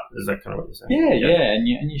flush it out. Is that kind of what you're saying? Yeah. And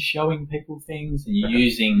you're showing people things, and you're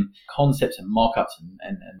using concepts and mock-ups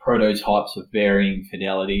and prototypes of varying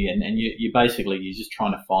fidelity. And you're just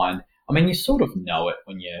trying to find. I mean, you sort of know it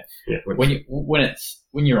when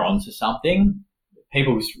you're onto something.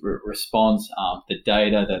 People's response, the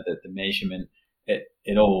data, the measurement,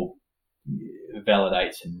 it all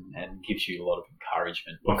validates and gives you a lot of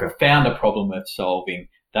encouragement. Okay. If you found a problem worth solving,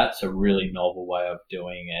 that's a really novel way of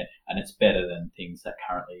doing it, and it's better than things that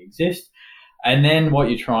currently exist. And then what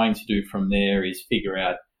you're trying to do from there is figure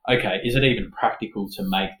out, okay, is it even practical to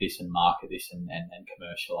make this and market this and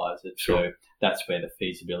commercialize it? Sure. So that's where the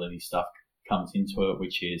feasibility stuff comes into it,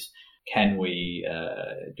 which is, do we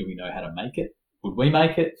know how to make it? Would we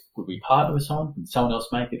make it? Would we partner with someone? Would someone else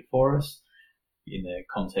make it for us? In the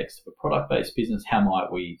context of a product-based business, how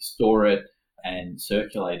might we store it and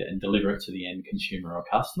circulate it and deliver it to the end consumer or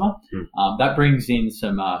customer? That brings in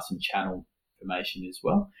some channel information as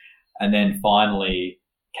well. And then finally,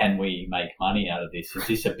 can we make money out of this? Is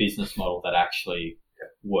this a business model that actually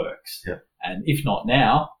works? Yeah. And if not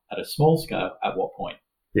now, at a small scale, at what point?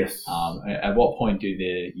 Yes. At what point do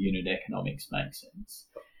the unit economics make sense?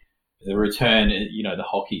 The return, the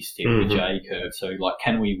hockey stick, the J curve. So, like,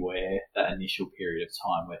 can we wear that initial period of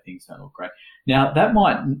time where things don't look great? Now, that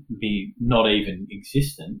might be not even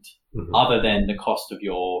existent, other than the cost of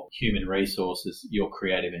your human resources, your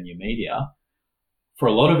creative and your media, for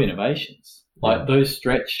a lot of innovations. Like those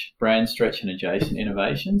brand stretch and adjacent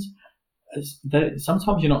innovations,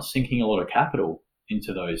 sometimes you're not sinking a lot of capital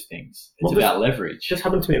into those things. It's about leverage. Just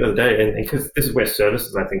happened to me the other day, and because this is where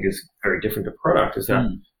services, I think, is very different to product, is that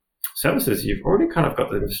services, you've already kind of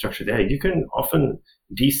got the infrastructure there. You can often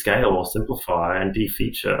descale or simplify and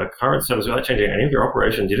de-feature a current service without changing any of your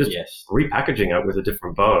operations. You're just repackaging it with a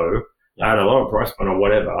different bow at a lower price point or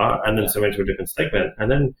whatever, and then sell into a different segment.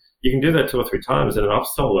 And then you can do that 2 or 3 times and then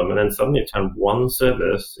upsell them, and then suddenly you turn one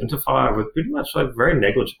service into 5 with pretty much like very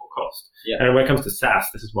negligible cost. Yeah. And when it comes to SaaS,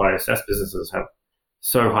 this is why SaaS businesses have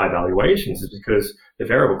so high valuations, is because the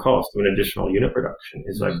variable cost of an additional unit production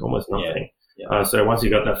is like almost nothing. Yeah. So once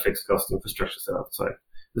you've got that fixed cost infrastructure set up, it's like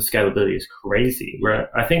the scalability is crazy.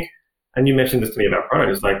 Where I think, and you mentioned this to me about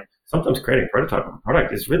product, is like sometimes creating a prototype of a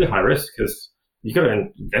product is really high risk because you've got to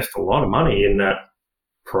invest a lot of money in that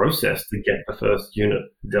process to get the first unit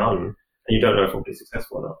done, and you don't know if it'll be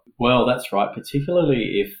successful or not. Well, that's right,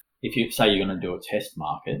 particularly if if you say you're going to do a test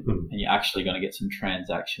market and you're actually going to get some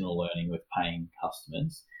transactional learning with paying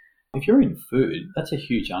customers, if you're in food, that's a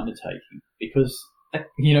huge undertaking because,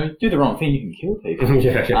 do the wrong thing, you can kill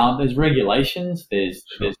people. There's regulations, there's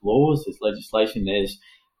laws, there's legislation,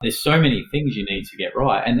 there's so many things you need to get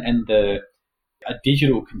right. And a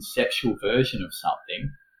digital conceptual version of something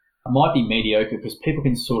might be mediocre because people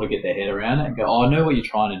can sort of get their head around it and go, oh, I know what you're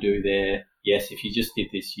trying to do there. Yes, if you just did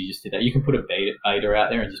this, you just did that. You can put a beta out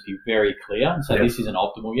there and just be very clear and say this isn't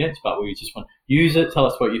optimal yet, but we just want to use it. Tell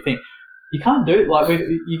us what you think. You can't do it like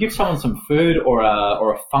you give someone some food or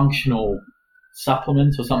a functional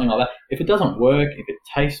supplement or something like that. If it doesn't work, if it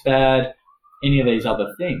tastes bad, any of these other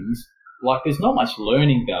things, like there's not much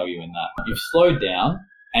learning value in that. You've slowed down,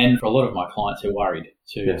 and for a lot of my clients, they're worried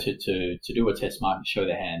to do a test market, show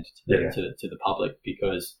their hand to the public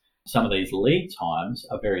because some of these lead times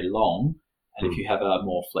are very long. And if you have a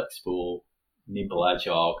more flexible, nimble,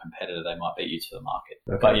 agile competitor, they might beat you to the market.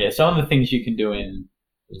 But some of the things you can do in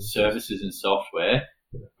services and software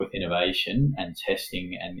with innovation and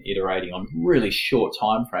testing and iterating on really short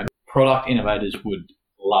time frame, product innovators would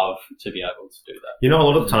love to be able to do that. A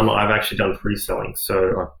lot of the time I've actually done pre-selling. So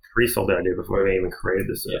I pre-sold the idea before we even created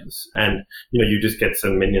the service. And, you just get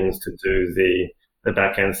some minions to do the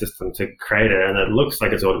back-end system to create it, and it looks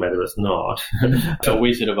like it's automated, but it's not. The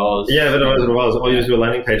Wizard of Oz. Yeah, the Wizard of Oz. Or you do a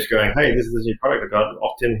landing page going, hey, this is the new product. I've got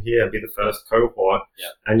opt in here, be the first cohort,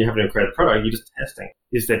 and you haven't even created the product. You're just testing.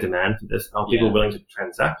 Is there demand for this? Are people willing to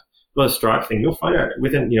transact? Well, the Stripe thing, you'll find out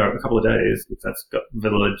within, a couple of days if that's got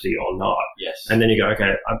validity or not. Yes. And then you go,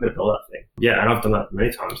 okay, I better build that thing. Yeah, and I've done that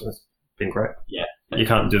many times, and it's been great. Yeah. You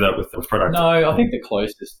can't do that with the product. No, I think the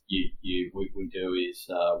closest we do is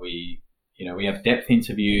we have depth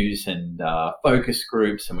interviews and focus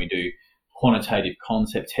groups, and we do quantitative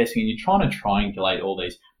concept testing, and you're trying to triangulate all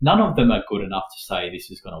these. None of them are good enough to say this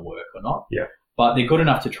is going to work or not. Yeah. But they're good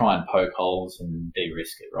enough to try and poke holes and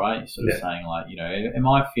de-risk it, right? Sort of saying like, am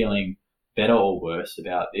I feeling better or worse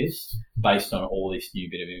about this based on all this new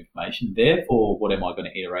bit of information? Therefore, what am I going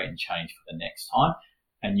to iterate and change for the next time?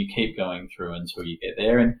 And you keep going through until you get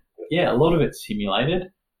there. And a lot of it's simulated.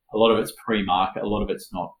 A lot of it's pre-market. A lot of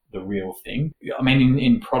it's not the real thing. I mean,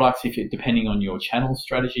 in products, depending on your channel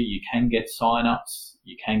strategy, you can get sign-ups,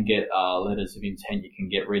 you can get letters of intent, you can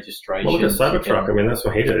get registration. Well, look at Cybertruck. I mean, that's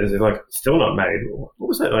what he did. Is still not made. What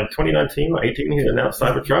was that? 2019 or 18? He announced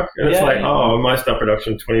Cybertruck, and it's my stuff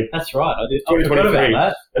production 20. That's right. I forgot about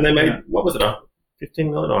that. And they made what was it?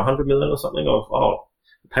 15 million or 100 million or something of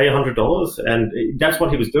pay $100, and that's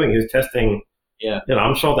what he was doing. He was testing. Yeah.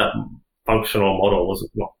 I'm sure that functional model was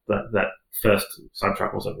not that first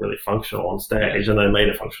Cybertruck wasn't really functional on stage, and they made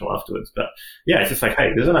it functional afterwards. But it's just like,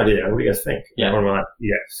 hey, there's an idea. What do you guys think? Yeah. And I'm like,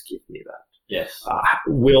 yes, give me that. Yes.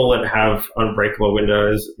 Will it have unbreakable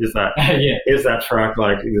windows? Is that is that truck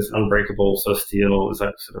like this unbreakable sort of steel? Is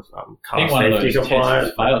that sort of car safety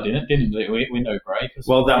compliant? Failed, didn't it? Window break.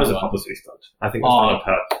 Well, that was a publicity stunt. I think it was on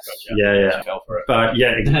purpose. Gotcha. Yeah. Fell for it. But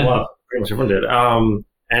well, pretty much everyone did.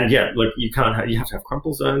 And look, you have to have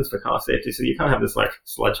crumple zones for car safety, so you can't have this like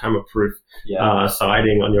sledgehammer-proof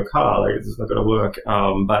siding on your car. Like, it's not going to work.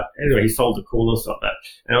 But anyway, he sold the coolness of that,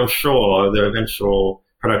 and I'm sure the eventual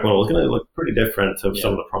product model is going to look pretty different to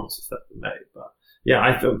some of the promises that were made. But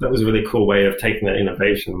I thought that was a really cool way of taking that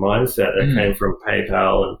innovation mindset that came from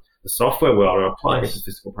PayPal and the software world and applying it to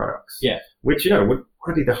physical products. Yeah, which would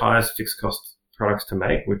probably be the highest fixed cost products to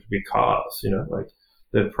make, which would be cars. Like.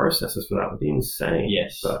 The processes for that would be insane.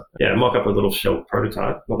 Yes. But mock up a little shell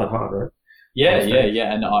prototype. Not that hard, right?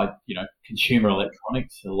 Yeah. And consumer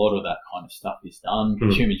electronics, a lot of that kind of stuff is done.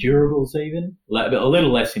 Consumer durables even. A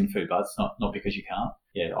little less in food, but it's not because you can't.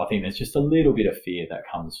 Yeah, I think there's just a little bit of fear that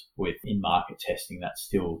comes with in-market testing that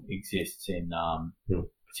still exists in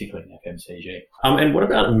particularly in FMCG. And what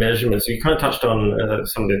about measurements? So you kind of touched on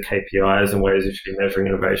some of the KPIs and ways you should be measuring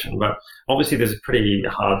innovation, but obviously there's a pretty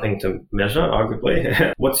hard thing to measure,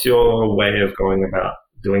 arguably. What's your way of going about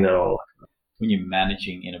doing that all? When you're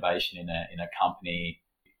managing innovation in a company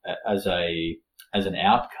as an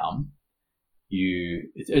outcome,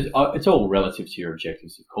 it's all relative to your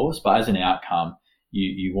objectives, of course, but as an outcome,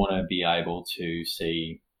 you want to be able to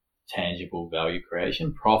see tangible value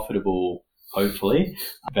creation, profitable, hopefully,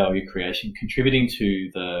 value creation, contributing to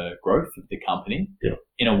the growth of the company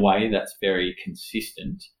in a way that's very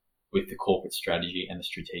consistent with the corporate strategy and the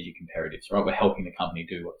strategic imperatives, right? We're helping the company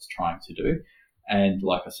do what it's trying to do. And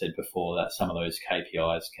like I said before, that some of those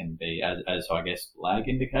KPIs can be, as I guess, lag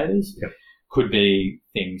indicators, could be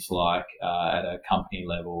things like at a company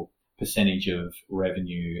level, percentage of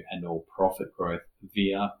revenue and or profit growth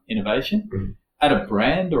via innovation. at a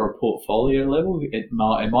brand or a portfolio level, it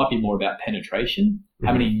might be more about penetration.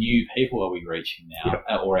 How many new people are we reaching now,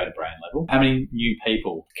 or at a brand level? How many new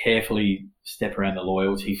people? Carefully step around the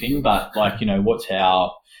loyalty thing, but what's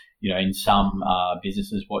our, in some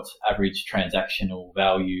businesses, what's average transactional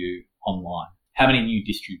value online? How many new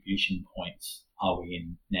distribution points are we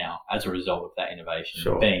in now as a result of that innovation?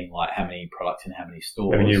 Sure. Being like how many products in how many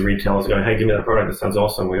stores? Maybe new retailers going, hey, give me that product. That sounds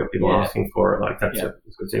awesome. We have people asking for it. Like that's a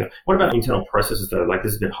good thing. What about internal processes though? Like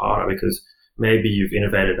this is a bit harder because maybe you've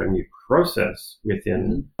innovated a new process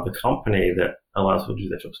within the company that allows people to do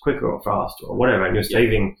their jobs quicker or faster or whatever, and you're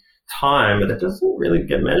saving time, but that doesn't really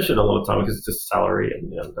get measured a lot of the time because it's just salary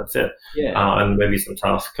and that's it. Yeah. And maybe some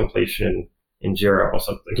task completion in Jira or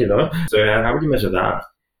something, So how would you measure that?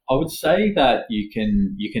 I would say that you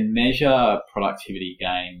can measure productivity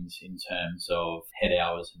gains in terms of head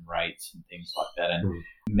hours and rates and things like that, and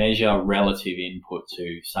measure relative input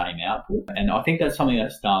to same output. And I think that's something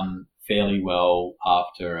that's done fairly well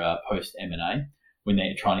after post M&A when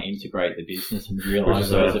they're trying to integrate the business and realise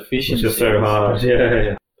those efficiencies. Which is so hard.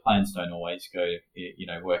 Yeah. Plans don't always go,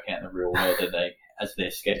 work out in the real world as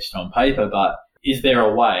they're sketched on paper. But is there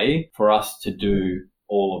a way for us to do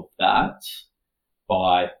all of that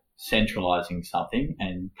by centralizing something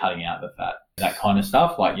and cutting out the fat, that kind of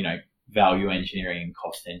stuff, like, value engineering and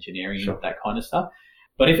cost engineering, that kind of stuff.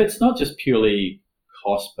 But if it's not just purely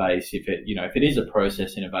cost based, if it is a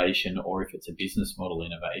process innovation or if it's a business model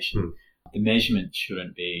innovation, the measurement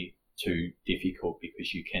shouldn't be too difficult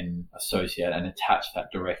because you can associate and attach that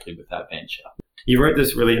directly with that venture. You wrote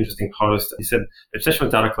this really interesting post. You said, the obsession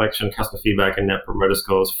with data collection, customer feedback, and net promoter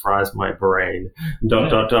scores fries my brain, ...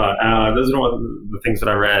 Those are one of the things that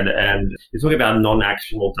I read. And you're talking about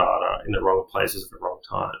non-actionable data in the wrong places at the wrong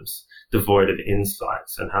times, devoid of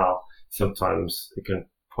insights, and how sometimes it can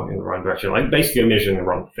point you in the wrong direction. Like basically you're measuring the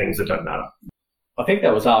wrong things that don't matter. I think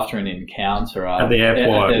that was after an encounter at the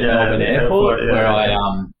airport, at the Melbourne airport,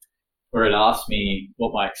 where it asked me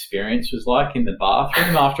what my experience was like in the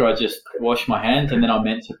bathroom after I just washed my hands, and then I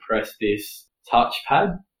meant to press this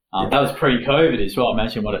touchpad. That was pre-COVID as well.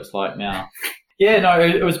 Imagine what it's like now. Yeah, no,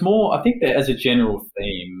 it was more, I think that as a general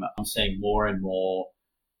theme, I'm seeing more and more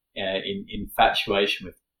infatuation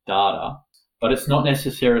with data, but it's not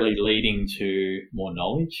necessarily leading to more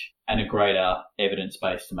knowledge and a greater evidence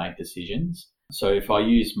base to make decisions. So if I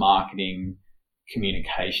use marketing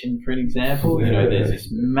communication, for an example, there's this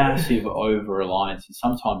massive over-reliance and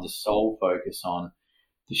sometimes a sole focus on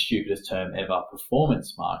the stupidest term ever,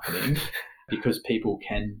 performance marketing, because people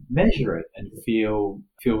can measure it and feel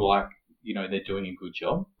like, they're doing a good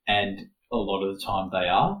job. And a lot of the time they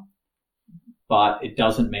are, but it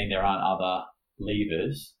doesn't mean there aren't other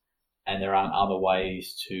levers and there aren't other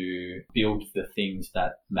ways to build the things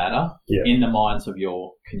that matter in the minds of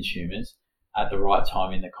your consumers at the right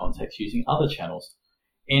time in the context using other channels.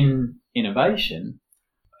 In innovation,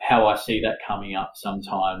 how I see that coming up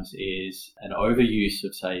sometimes is an overuse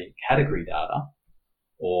of, say, category data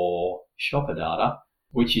or shopper data,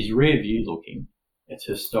 which is rear view looking. It's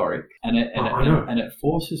historic, and it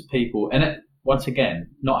forces people, and it, once again,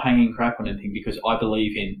 not hanging crap on anything, because I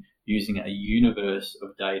believe in using a universe of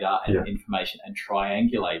data and information and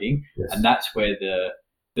triangulating, and that's where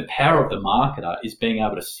the power of the marketer is being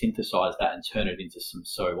able to synthesize that and turn it into some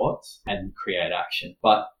so whats and create action.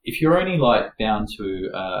 But if you're only down to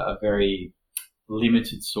a very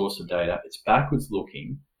limited source of data, it's backwards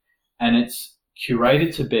looking, and it's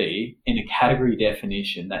curated to be in a category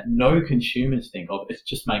definition that no consumers think of. It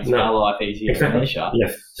just makes our life easier to measure,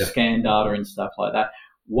 scan data and stuff like that.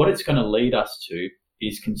 What it's going to lead us to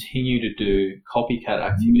is continue to do copycat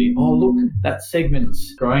activity. Oh, look, that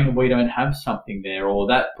segment's growing and we don't have something there, or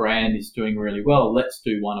that brand is doing really well, let's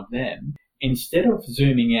do one of them. Instead of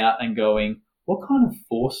zooming out and going, what kind of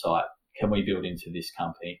foresight can we build into this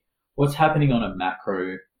company? What's happening on a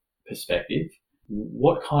macro perspective?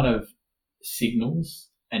 What kind of signals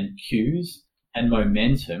and cues and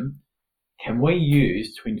momentum can we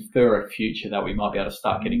use to infer a future that we might be able to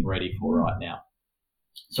start getting ready for right now?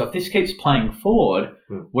 So if this keeps playing forward,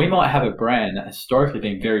 we might have a brand that historically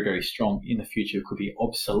been very, very strong in the future could be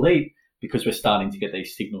obsolete because we're starting to get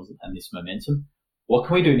these signals and this momentum. What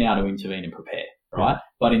can we do now to intervene and prepare, right?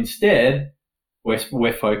 But instead,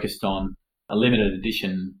 we're focused on a limited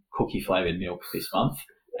edition cookie flavored milk this month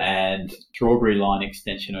and strawberry line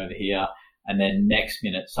extension over here. And then next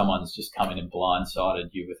minute, someone's just come in and blindsided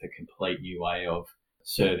you with a complete new way of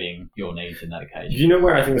serving your needs in that occasion. Do you know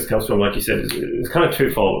where I think this comes from? Like you said, it's kind of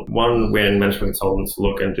twofold. One, when management consultants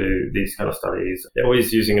look and do these kind of studies, they're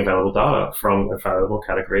always using available data from available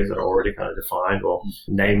categories that are already kind of defined or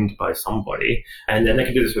named by somebody. And then they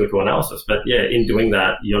can do this with a core analysis. But yeah, in doing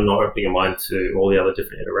that, you're not opening your mind to all the other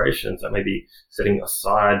different iterations that may be setting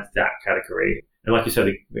aside that category. And like you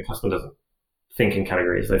said, the customer doesn't think in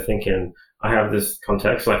categories. They think in, I have this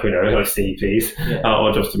context, like we know, like CEPs,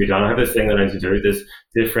 or jobs to be done. I have this thing that I need to do. There's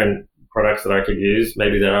different products that I could use.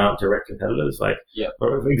 Maybe there aren't direct competitors. Like,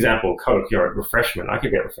 for example, Coke, you're a refreshment. I could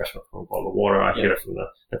get refreshment from a bottle of water. I could get it from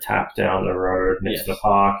the tap down the road next to the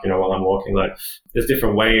park, while I'm walking. Like, there's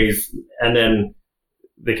different ways. And then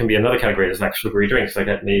there can be another category that's like sugary drinks that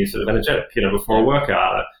get me sort of energetic, before a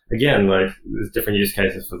workout. Again, like, there's different use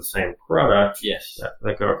cases for the same product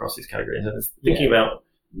that go across these categories. And it's thinking about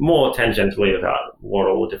more tangentially about what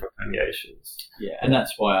all the different permeations. Yeah, and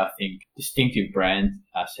that's why I think distinctive brand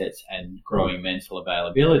assets and growing mental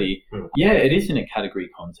availability, it is in a category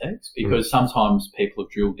context, because sometimes people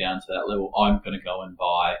have drilled down to that level. I'm going to go and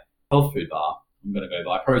buy a health food bar. I'm going to go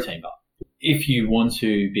buy a protein bar. If you want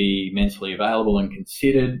to be mentally available and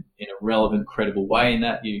considered in a relevant, credible way in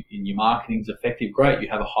that in your marketing is effective, great, you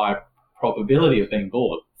have a high probability of being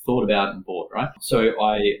thought about and bought, right? So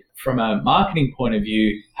from a marketing point of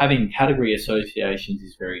view, having category associations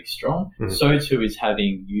is very strong. So too is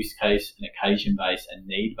having use case and occasion-based and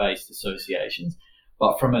need-based associations.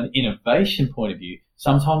 But from an innovation point of view,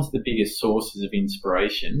 sometimes the biggest sources of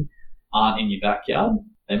inspiration aren't in your backyard.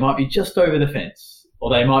 They might be just over the fence, or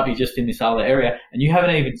they might be just in this other area, and you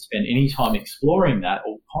haven't even spent any time exploring that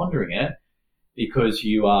or pondering it because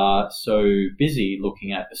you are so busy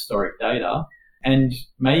looking at historic data. And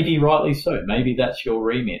maybe rightly so. Maybe that's your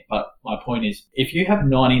remit. But my point is, if you have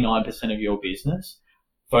 99% of your business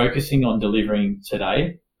focusing on delivering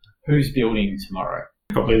today, who's building tomorrow?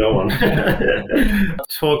 Probably no one.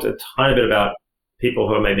 Talked a tiny bit about people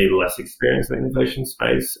who are maybe less experienced in the innovation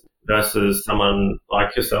space versus someone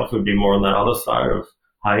like yourself who would be more on the other side of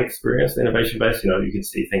high experience innovation base. You can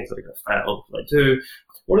see things that are going to fail if they do.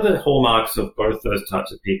 What are the hallmarks of both those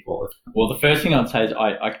types of people? Well, the first thing I'd say is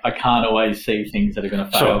I can't always see things that are going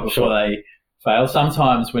to fail before they fail.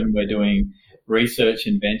 Sometimes when we're doing research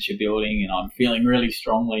and venture building and I'm feeling really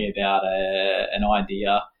strongly about an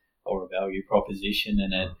idea or a value proposition,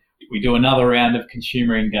 and we do another round of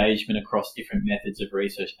consumer engagement across different methods of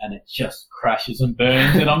research, and it just crashes and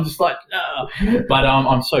burns, and I'm just like, no. But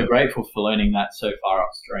I'm so grateful for learning that so far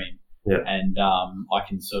upstream. Yeah. And I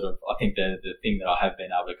think the thing that I have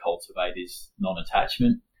been able to cultivate is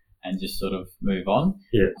non-attachment and just sort of move on.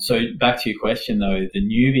 Yeah. So back to your question though, the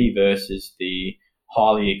newbie versus the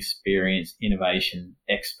highly experienced innovation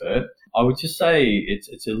expert, I would just say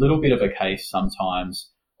it's a little bit of a case sometimes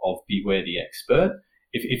of beware the expert.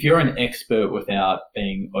 If you're an expert without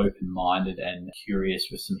being open-minded and curious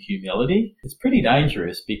with some humility, it's pretty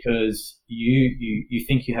dangerous, because you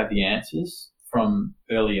think you have the answers from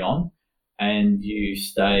early on, and you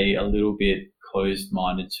stay a little bit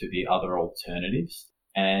closed-minded to the other alternatives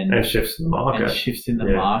and shifts in the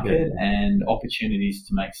market. And opportunities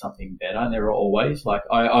to make something better. And there are always, like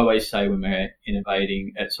I always say when we're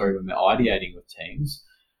ideating with teams,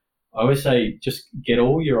 I always say just get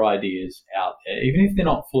all your ideas out there, even if they're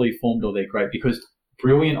not fully formed or they're great, because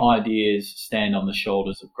brilliant ideas stand on the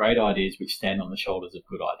shoulders of great ideas, which stand on the shoulders of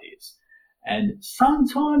good ideas. And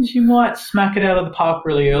sometimes you might smack it out of the park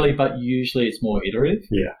really early, but usually it's more iterative.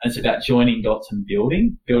 Yeah. And it's about joining dots and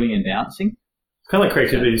building and bouncing. It's kind of like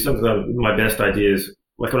creativity. Some of my best ideas,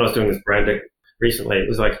 like when I was doing this brand deck recently, it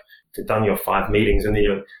was like done your 5 meetings and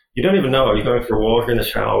you don't even know. You're going for a walk, in the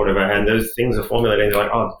shower, or whatever, and those things are formulating. They're like,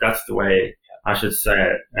 oh, that's the way I should say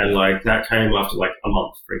it. And like that came after like a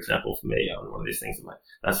month, for example, for me on one of these things. I'm like,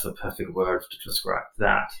 that's the perfect word to describe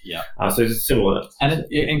that. Yeah. So it's similar. And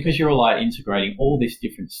because you're like integrating all this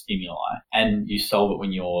different stimuli, and you solve it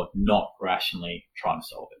when you're not rationally trying to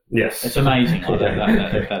solve it. Yes. It's amazing, like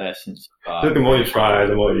that essence. The more you try,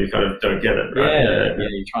 the more you kind of don't get it, right? Yeah,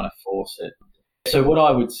 you're trying to force it. So what I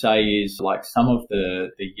would say is, like, some of the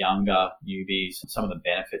younger newbies, some of the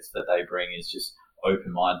benefits that they bring is just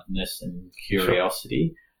open-mindedness and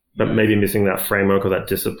curiosity. Sure. But maybe missing that framework or that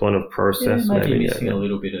discipline of process. Yeah, maybe missing a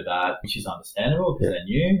little bit of that, which is understandable because they're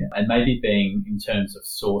new. And maybe being, in terms of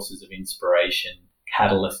sources of inspiration,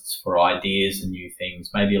 catalysts for ideas and new things,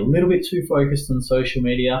 maybe a little bit too focused on social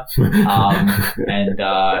media, and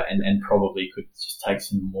probably could just take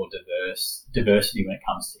some more diversity when it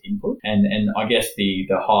comes to input. And I guess the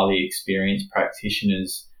highly experienced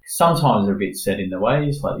practitioners sometimes are a bit set in the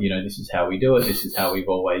ways, like, this is how we do it, this is how we've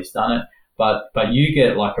always done it. But you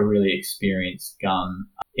get like a really experienced gun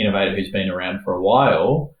innovator who's been around for a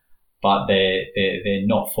while, but they're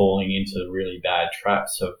not falling into the really bad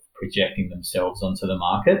traps of projecting themselves onto the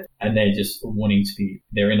market, and they're just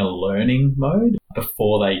they're in a learning mode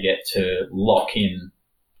before they get to lock in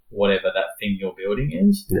whatever that thing you're building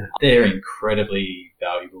is. Yeah. They're incredibly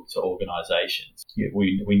valuable to organizations.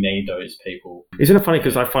 We need those people. Isn't it funny?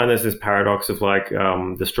 Because I find there's this paradox of like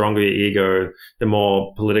the stronger your ego, the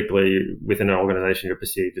more politically within an organization you're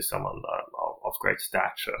perceived as someone of great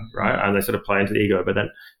stature, right? And they sort of play into the ego, but then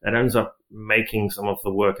it ends up making some of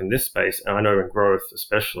the work in this space. And I know in growth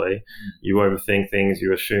especially, you overthink things,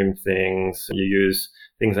 you assume things, you use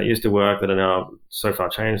things that used to work that are now so far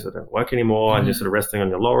changed that don't work anymore, and you're sort of resting on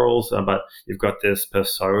your laurels. But you've got this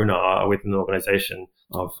persona within the organization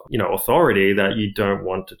of, authority that you don't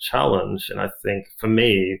want to challenge. And I think for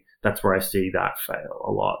me, that's where I see that fail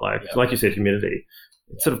a lot. Like you said, humility.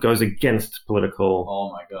 It sort of goes against political.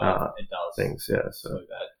 Oh my God, it does. Things, yeah. So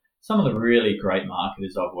bad. Some of the really great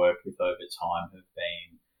marketers I've worked with over time have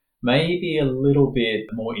been maybe a little bit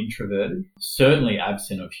more introverted, certainly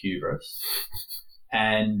absent of hubris,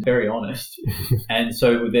 and very honest. And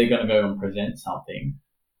so they're going to go and present something,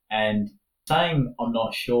 and saying I'm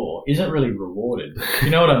not sure isn't really rewarded. You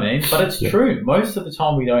know what I mean? But it's true. Most of the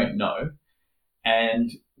time we don't know,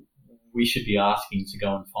 and we should be asking to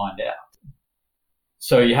go and find out.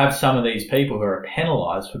 So you have some of these people who are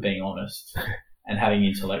penalized for being honest and having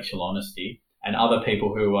intellectual honesty, and other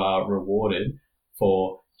people who are rewarded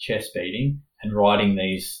for chest beating and writing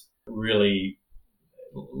these really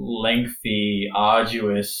lengthy,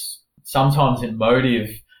 arduous, sometimes emotive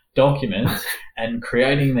documents and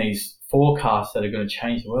creating these forecasts that are going to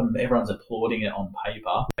change the world, and everyone's applauding it on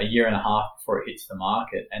paper a year and a half before it hits the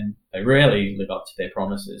market, and they rarely live up to their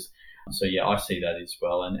promises. So yeah, I see that as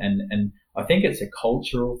well, and I think it's a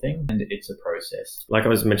cultural thing and it's a process. Like I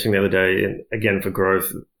was mentioning the other day, and again for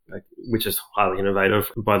growth, which is highly innovative,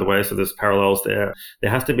 by the way, so there's parallels there. There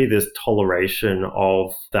has to be this toleration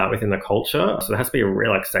of that within the culture. So there has to be a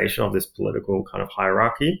relaxation of this political kind of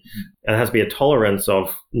hierarchy. And there has to be a tolerance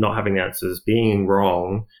of not having the answers, being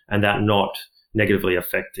wrong, and that not negatively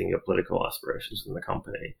affecting your political aspirations in the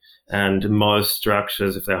company. And most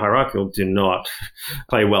structures, if they're hierarchical, do not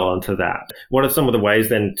play well into that. What are some of the ways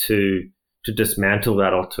then to dismantle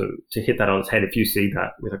that, or to hit that on its head if you see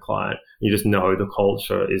that with a client? You just know the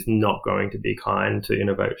culture is not going to be kind to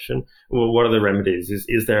innovation. Well, what are the remedies?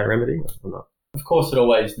 Is there a remedy or not? Of course, it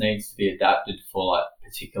always needs to be adapted for like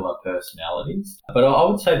particular personalities. But I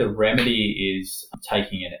would say the remedy is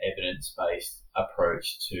taking an evidence-based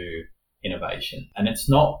approach to innovation. And it's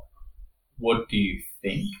not what do you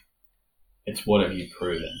think, it's what have you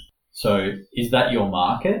proven. So is that your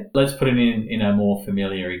market? Let's put it in a more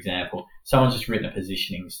familiar example. Someone's just written a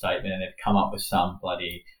positioning statement and they've come up with some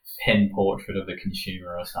bloody pen portrait of the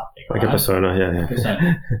consumer or something. Like a persona, yeah.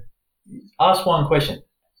 Persona. Ask one question.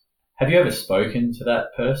 Have you ever spoken to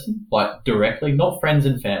that person? Like directly, not friends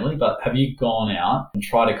and family, but have you gone out and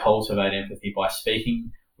tried to cultivate empathy by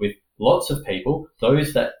speaking with lots of people,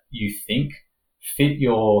 those that you think fit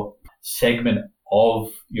your segment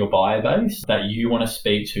of your buyer base that you want to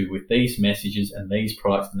speak to with these messages and these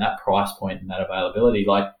products and that price point and that availability?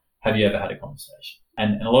 Like, have you ever had a conversation?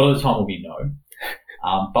 And a lot of the time will be no.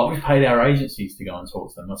 But we've paid our agencies to go and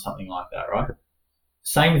talk to them or something like that, right?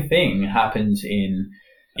 Same thing happens in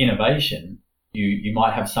innovation. You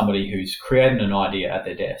might have somebody who's created an idea at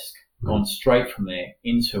their desk, gone straight from there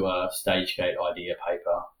into a stage gate idea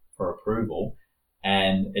paper for approval,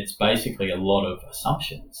 and it's basically a lot of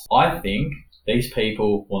assumptions. I think these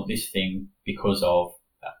people want this thing because of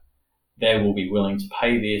that. They will be willing to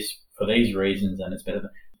pay this for these reasons, and it's better.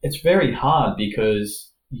 It's very hard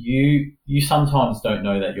because you sometimes don't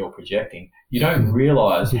know that you're projecting. You don't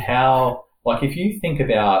realize how, like if you think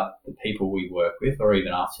about the people we work with or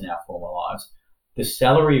even us in our former lives, the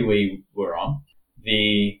salary we were on,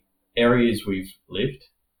 the areas we've lived,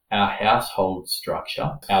 our household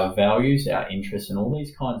structure, our values, our interests, and all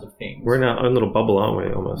these kinds of things. We're in our own little bubble, aren't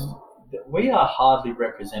we, almost? We are hardly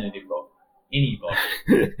representative of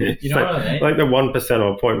anybody. You know what I mean? Like the 1%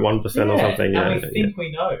 or 0.1% or something. And we think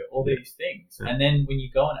we know all these things. Yeah. And then when you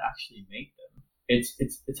go and actually meet them,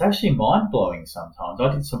 it's actually mind-blowing sometimes.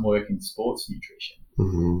 I did some work in sports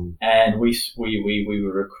nutrition. And we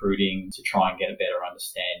were recruiting to try and get a better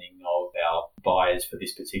understanding of our buyers for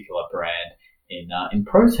this particular brand in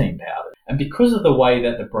protein powder. And because of the way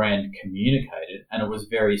that the brand communicated, and it was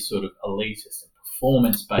very sort of elitist and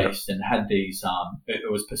performance-based, and had these,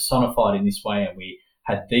 it was personified in this way, and we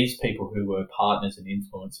had these people who were partners and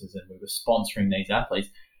influencers, and we were sponsoring these athletes.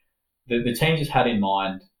 The team just had in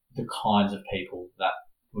mind the kinds of people that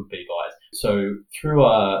would be buyers. So through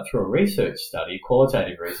a research study,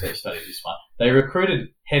 qualitative research study, this one, they recruited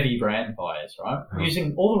heavy brand buyers, right?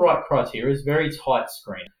 Using all the right criteria, very tight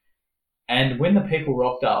screen. And when the people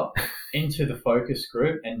rocked up into the focus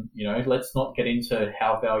group, and, let's not get into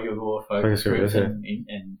how valuable a focus groups and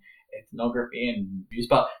ethnography and views,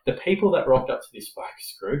 but the people that rocked up to this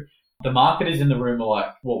focus group, the marketers in the room were like,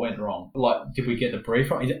 what went wrong? Like, did we get the brief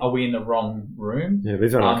wrong? Are we in the wrong room? Yeah,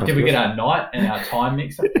 these are did we get our night and our time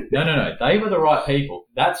mixed up? No. They were the right people.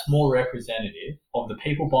 That's more representative of the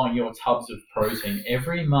people buying your tubs of protein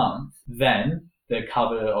every month than the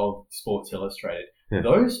cover of Sports Illustrated. Yeah.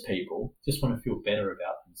 Those people just want to feel better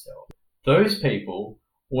about themselves. Those people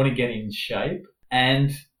want to get in shape,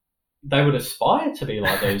 and they would aspire to be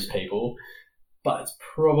like those people, but it's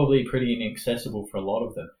probably pretty inaccessible for a lot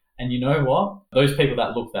of them. And you know what? Those people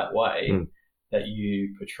that look that way, that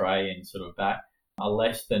you portray and sort of back, are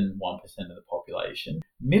less than 1% of the population.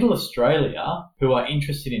 Middle Australia, who are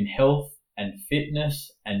interested in health and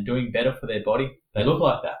fitness and doing better for their body, they look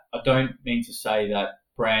like that. I don't mean to say that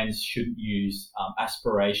brands shouldn't use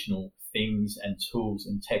aspirational things and tools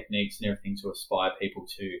and techniques and everything to aspire people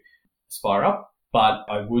to aspire up. But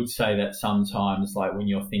I would say that sometimes, like when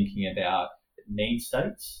you're thinking about need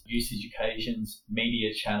states, usage occasions,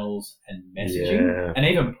 media channels and messaging, and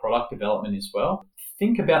even product development as well,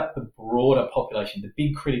 think about the broader population, the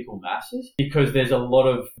big critical masses, because there's a lot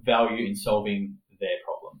of value in solving their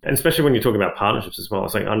problem. And especially when you talk about partnerships as well,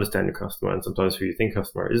 it's like understand your customer, and sometimes who you think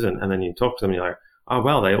customer isn't, and then you talk to them and you're like, oh,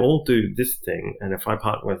 well, they all do this thing, and if I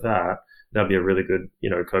partner with that, that'd be a really good,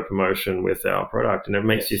 co-promotion with our product. And it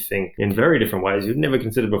makes you think in very different ways you'd never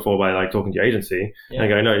considered before by like talking to your agency and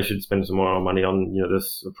go, no, you should spend some more money on,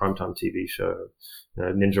 this primetime TV show,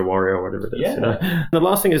 Ninja Warrior, whatever it is. Yeah. The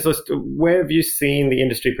last thing is just, where have you seen the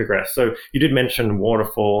industry progress? So you did mention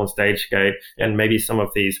Waterfall and StageGate and maybe some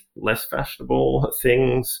of these less fashionable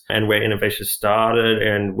things and where innovation started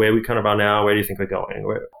and where we kind of are now. Where do you think we're going?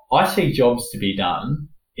 I see jobs to be done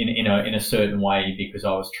in a certain way because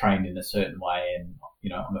I was trained in a certain way, and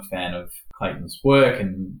I'm a fan of Clayton's work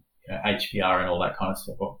and HBR and all that kind of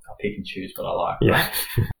stuff. Well, I pick and choose what I like. Yeah.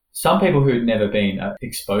 Right? Some people who've never been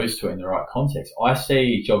exposed to it in the right context, I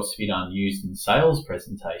see jobs to be done used in sales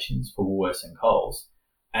presentations for Woolworths and Coles,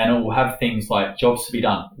 and it will have things like jobs to be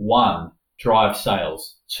done: 1, drive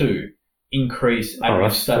sales; 2, increase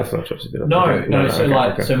average sales. That's not jobs to be done. No.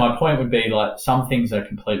 So my point would be like some things are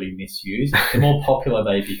completely misused. The more popular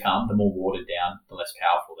they become, the more watered down, the less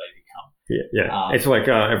powerful they become. Yeah. It's like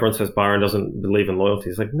everyone says Byron doesn't believe in loyalty.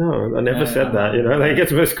 It's like, no, I never said that. They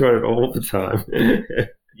get misquoted all the time.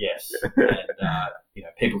 Yes, and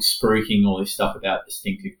people spruiking all this stuff about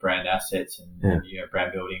distinctive brand assets and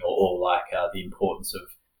brand building, or like the importance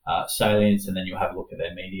of salience, and then you'll have a look at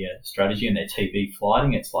their media strategy and their TV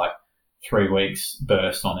flighting. It's like 3 weeks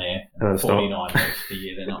burst on air, and 49 weeks a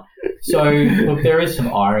year they're not. So look, there is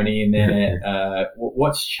some irony in there.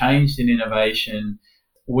 What's changed in innovation?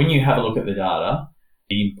 When you have a look at the data,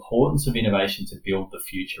 the importance of innovation to build the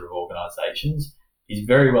future of organisations is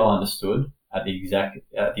very well understood at the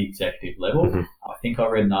executive level. Mm-hmm. I think I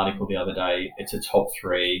read an article the other day. It's a top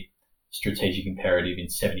 3 strategic imperative in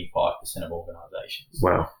 75% of organisations.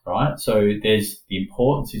 Wow. Right? So there's the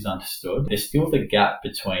importance is understood. There's still the gap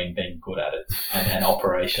between being good at it and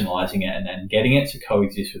operationalising it and getting it to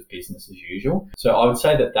coexist with business as usual. So I would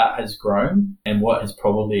say that has grown, and what has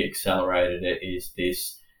probably accelerated it is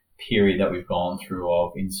this period that we've gone through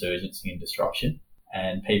of insurgency and disruption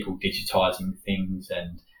and people digitising things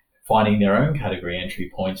and finding their own category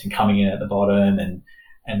entry points and coming in at the bottom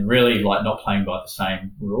and really like not playing by the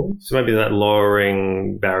same rules. So maybe that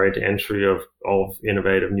lowering barrier to entry of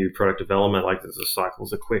innovative new product development, like the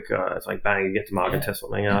cycles are quicker. It's like bang, you get to market, test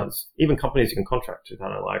something out. It's even companies you can contract to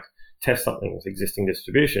kind of like test something with existing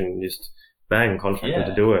distribution, just bang, contract them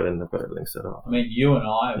to do it, and they've got everything set up. I mean, you and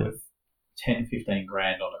I with 10, 15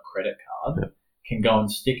 grand on a credit card can go and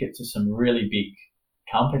stick it to some really big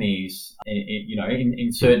companies in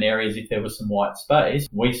certain areas. If there was some white space,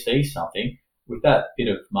 we see something. With that bit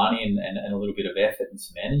of money and a little bit of effort and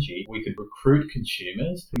some energy, we could recruit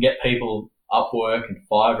consumers and get people Upwork and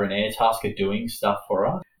Fiverr and Airtasker doing stuff for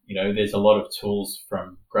us. There's a lot of tools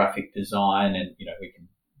from graphic design and, we can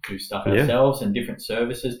do stuff ourselves and different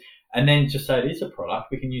services. And then just say it is a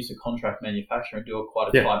product, we can use a contract manufacturer and do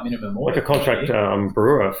quite a tight minimum order. Like a contract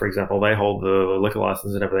brewer, for example, they hold the liquor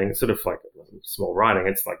license and everything. It's sort of like small writing.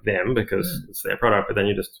 It's like them because it's their product, but then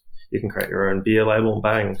you can create your own beer label and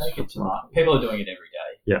bang. Take it to market. People are doing it every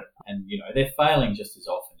day. Yeah. And, they're failing just as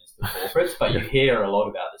often as the corporates, but you hear a lot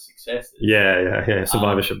about the successes. Yeah.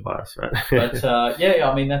 Survivorship bias, right? But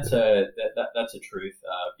I mean that's a truth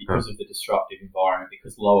because of the disruptive environment,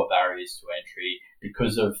 because lower barriers to entry,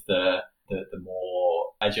 because of the more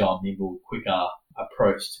agile, nimble, quicker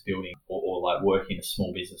approach to building or like working in a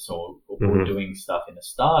small business or doing stuff in a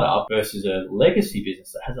startup versus a legacy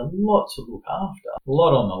business that has a lot to look after, a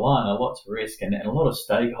lot on the line, a lot to risk, and a lot of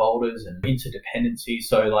stakeholders and interdependency.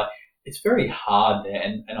 So like it's very hard there,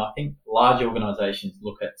 and I think large organizations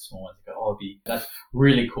look at small ones and go, that's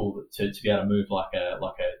really cool to be able to move like a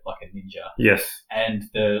ninja. Yes. And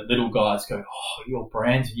the little guys go, your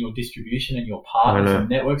brands and your distribution and your partners and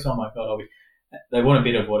networks, oh my God, they want a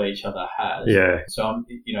bit of what each other has. Yeah. So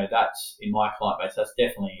that's in my client base, that's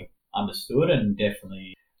definitely understood and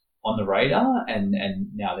definitely on the radar, and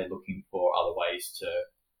now they're looking for other ways to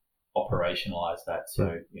operationalize that. So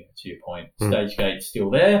to your point, StageGate's still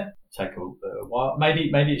there. Take a while. Maybe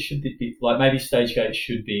it should be like, maybe StageGate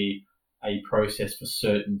should be a process for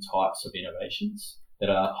certain types of innovations that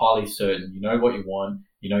are highly certain. You know what you want,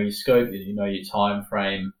 you know your scope, you know your time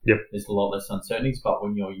frame. Yep. There's a lot less uncertainties. But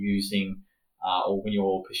when you're using or when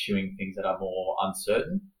you're pursuing things that are more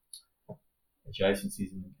uncertain,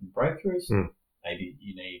 adjacencies and breakthroughs, maybe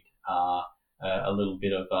you need a little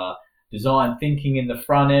bit of design thinking in the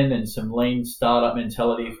front end and some lean startup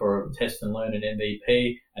mentality for test and learn and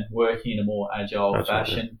MVP, and working in a more agile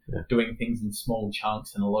fashion, doing things in small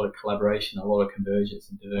chunks and a lot of collaboration, a lot of convergence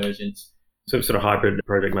and divergence. So sort of hybrid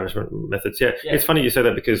project management methods. Yeah. It's funny you say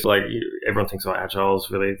that because like everyone thinks agile is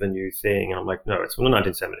really the new thing. And I'm like, no, it's from the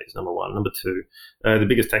 1970s, number one. Number two, the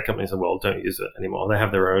biggest tech companies in the world don't use it anymore. They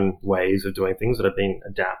have their own ways of doing things that have been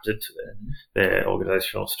adapted to their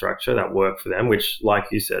organizational structure that work for them, which, like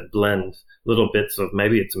you said, blend little bits of,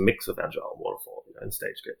 maybe it's a mix of agile, waterfall, and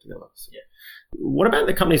StageGate together. So, what about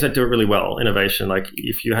the companies that do it really well, innovation? Like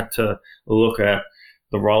if you had to look at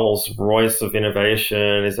the Rolls-Royce of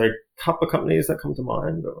innovation, is there a couple of companies that come to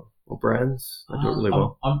mind or brands that do it really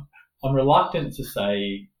well? I'm reluctant to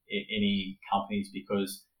say any companies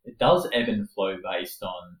because it does ebb and flow based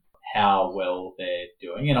on how well they're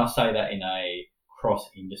doing. And I say that in a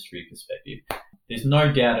cross-industry perspective. There's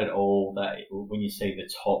no doubt at all that when you see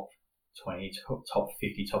the top 20, top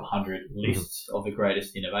 50, top 100 lists of the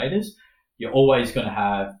greatest innovators, you're always going to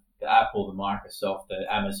have the Apple, the Microsoft,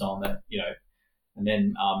 the Amazon, that, and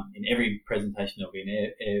then in every presentation there'll be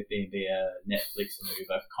an Airbnb, a Netflix, and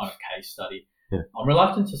Uber kind of case study. Yeah. I'm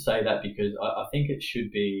reluctant to say that because I think it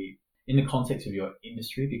should be in the context of your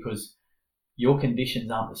industry, because your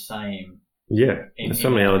conditions aren't the same. Yeah, there's so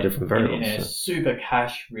many other different variables. In a super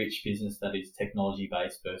cash-rich business that is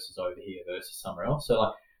technology-based versus over here versus somewhere else. So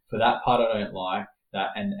like for that part, I don't like that.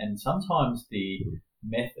 And sometimes the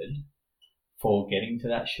method for getting to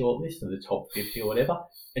that short list of the top 50 or whatever,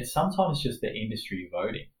 it's sometimes just the industry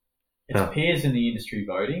voting. It's peers in the industry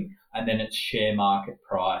voting, and then it's share market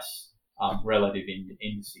price relative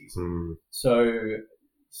indices. So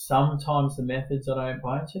sometimes the methods I don't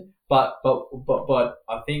buy into, but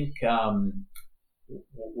I think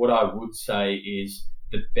what I would say is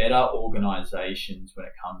the better organisations when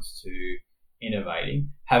it comes to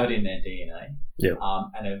innovating have it in their DNA,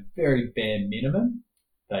 and a very bare minimum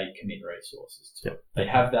they commit resources to. They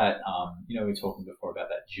have that, we were talking before about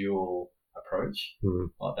that dual approach,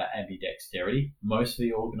 like that ambidexterity. Most of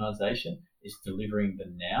the organisation is delivering the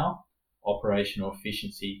now, operational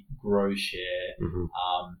efficiency, grow share,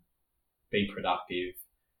 be productive,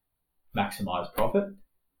 maximise profit.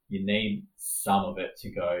 You need some of it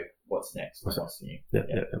to go, what's next? What's new?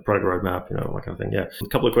 Product roadmap, that kind of thing. A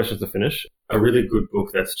couple of questions to finish. A really good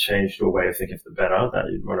book that's changed your way of thinking for the better that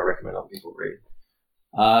you'd want to recommend other people read?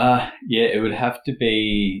 It would have to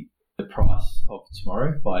be The Price of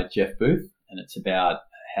Tomorrow by Jeff Booth, and it's about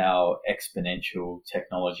how exponential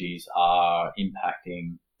technologies are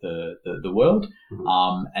impacting the world,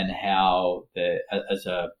 and how as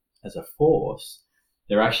a force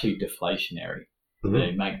they're actually deflationary.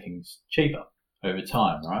 They make things cheaper over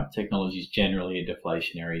time, right? Technology is generally a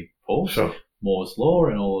deflationary force. Sure. Moore's law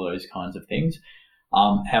and all of those kinds of things.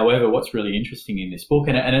 However, what's really interesting in this book,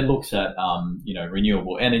 and it looks at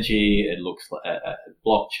renewable energy, it looks at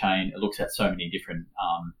blockchain, it looks at so many different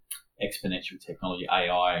exponential technology,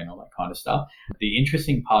 AI, and all that kind of stuff. The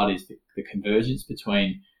interesting part is the convergence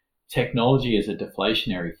between technology as a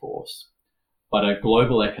deflationary force, but a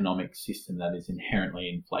global economic system that is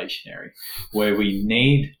inherently inflationary, where we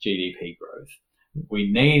need GDP growth, we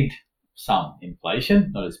need some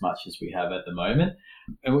inflation, not as much as we have at the moment,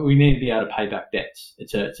 and we need to be able to pay back debts.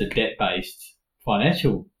 It's a debt-based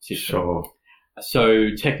financial system. Sure. So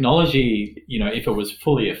technology, if it was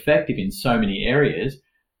fully effective in so many areas,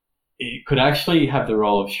 it could actually have the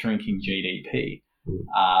role of shrinking GDP.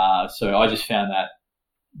 So I just found that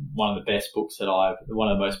one of the best books one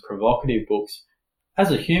of the most provocative books as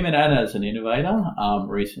a human and as an innovator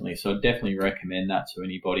recently. So I definitely recommend that to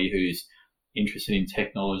anybody who's interested in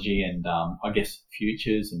technology and I guess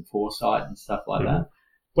futures and foresight and stuff like that.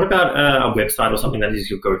 What about a website or something that is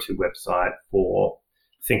your go-to website for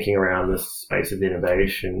thinking around this space of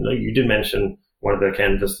innovation? You did mention one of the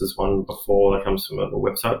canvases one before that comes from a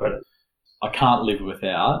website, but I can't live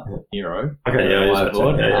without Miro.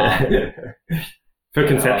 Okay, for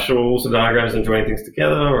conceptual diagrams and joining things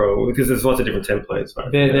together, or because there's lots of different templates, right?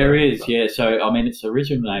 There is, yeah. So, I mean, its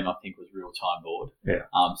original name, I think, was Real Time Board. Yeah.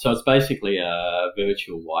 So it's basically a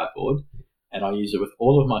virtual whiteboard, and I use it with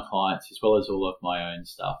all of my clients as well as all of my own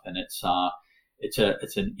stuff. And it's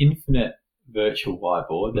an infinite virtual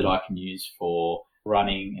whiteboard that I can use for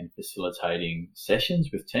running and facilitating sessions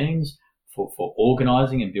with teams, for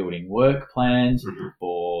organising and building work plans,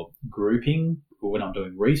 for grouping, when I'm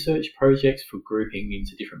doing research projects, for grouping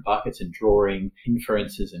into different buckets and drawing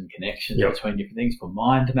inferences and connections between different things, for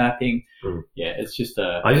mind mapping. Yeah, it's just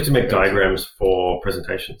I used to make diagrams for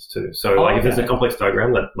presentations too. So if there's a complex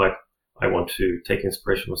diagram that I want to take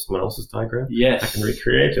inspiration from someone else's diagram, I can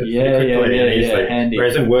recreate it quickly and easily. Handy.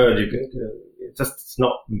 Whereas in Word, it's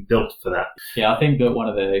not built for that. Yeah, I think that one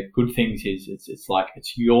of the good things is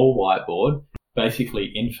it's your whiteboard, basically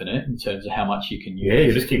infinite in terms of how much you can use. Yeah,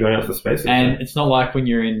 you just keep going out to space. And it's not like when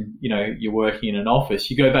you're you're working in an office,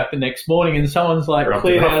 you go back the next morning and someone's like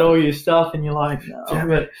cleared out all your stuff and you're like, no.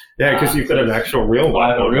 Damn it. Yeah, because you've got an actual real whiteboard. I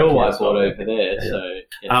have a real whiteboard over there. Yeah.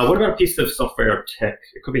 So what about a piece of software or tech?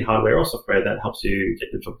 It could be hardware or software that helps you get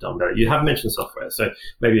the job done better. You have mentioned software, so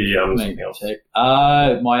maybe something else. Tech.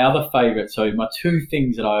 My other favourite, so my two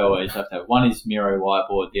things that I always have to have, one is Miro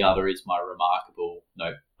Whiteboard, the other is my Remarkable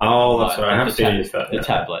Note. Oh, that's right. I have seen that. The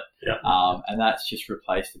tablet. Yeah. And that's just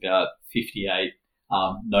replaced about 58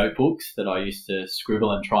 notebooks that I used to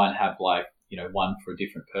scribble and try and have one for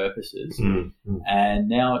different purposes. And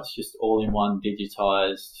now it's just all in one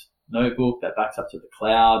digitized notebook that backs up to the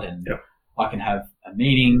cloud, and I can have a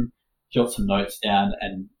meeting, jot some notes down,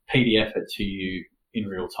 and PDF it to you in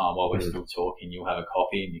real time while we're still talking. You'll have a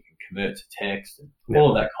copy and you can convert to text and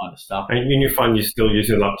all of that kind of stuff. And you find you're still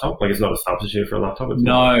using a laptop? Like it's not a substitute for a laptop?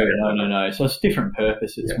 No. So it's a different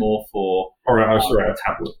purpose. It's more for... Or a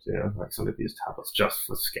tablet, like some of these tablets just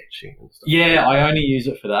for sketching and stuff. Yeah, I only use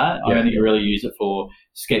it for that. I only really use it for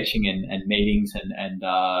sketching and meetings and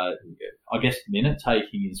I guess minute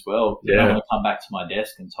taking as well. I don't want to come back to my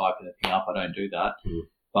desk and type anything up. I don't do that.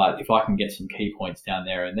 But if I can get some key points down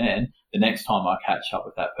there and then, the next time I catch up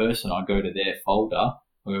with that person, I go to their folder.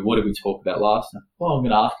 I go, what did we talk about last time? Well, I'm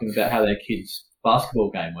going to ask them about how their kids' basketball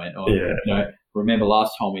game went. Or, remember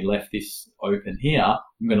last time we left this open here,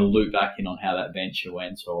 I'm going to loop back in on how that venture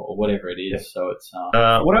went or whatever it is. Yeah. So it's...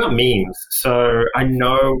 what about memes? So I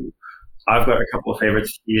know I've got a couple of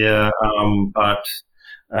favorites here, but...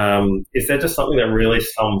 is there just something that really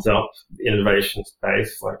sums up the innovation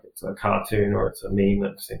space? Like it's a cartoon or it's a meme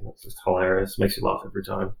that's just hilarious, makes you laugh every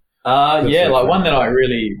time? One that I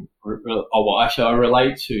really I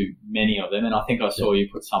relate to many of them, and I think I saw you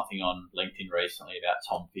put something on LinkedIn recently about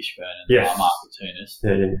Tom Fishburne and Mark Cartoonist.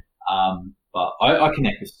 But I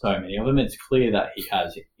connect with so many of them. It's clear that he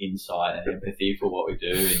has insight and empathy for what we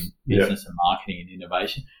do in business and marketing and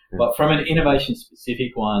innovation. But from an innovation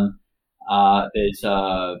specific one, there's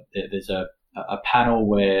a panel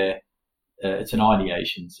where it's an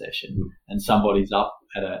ideation session, and somebody's up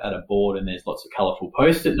at a board, and there's lots of colourful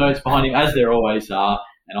post-it notes behind him, as there always are.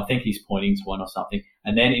 And I think he's pointing to one or something.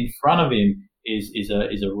 And then in front of him is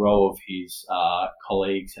a row of his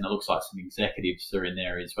colleagues, and it looks like some executives are in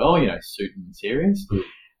there as well. Suit and serious.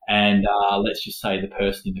 And let's just say the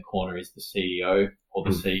person in the corner is the CEO or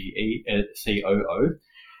the COO.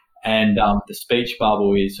 And the speech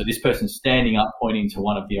bubble is, so this person's standing up pointing to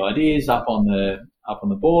one of the ideas up on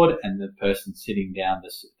the board, and the person sitting down,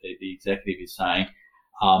 the executive, is saying,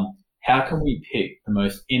 how can we pick the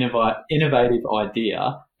most innovative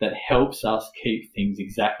idea that helps us keep things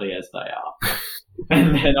exactly as they are?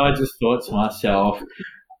 And then I just thought to myself,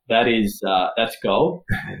 that's gold,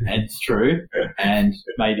 and it's true, and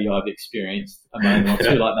maybe I've experienced a moment or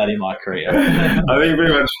two like that in my career. I think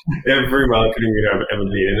pretty much every marketing meeting I've ever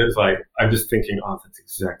been in is like, I'm just thinking, that's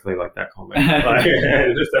exactly like that comment.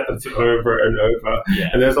 It just happens over and over. Yeah.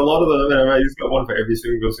 And there's a lot of them, and he's got one for every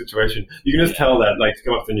single situation. You can just tell that, to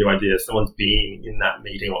come up with a new idea, someone's been in that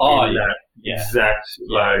meeting or that exact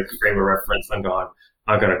frame of reference and gone,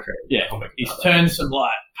 I've got to create. Yeah, he's turned some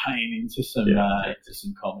light pain into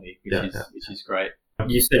some comedy, which is great.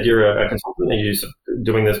 You said you're a consultant and you're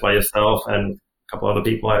doing this by yourself and a couple other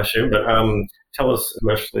people, I assume, but tell us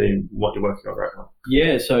commercially what you're working on right now.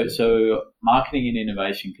 Yeah, so marketing and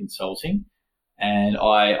innovation consulting. And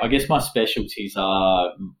I guess my specialties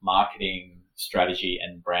are marketing, strategy,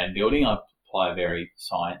 and brand building. I apply a very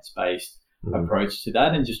science-based approach to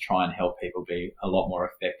that and just try and help people be a lot more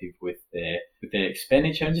effective with their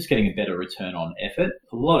expenditure and just getting a better return on effort.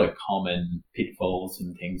 A lot of common pitfalls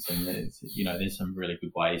and things, and there's some really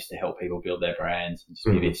good ways to help people build their brands and just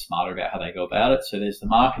be a bit smarter about how they go about it. So there's the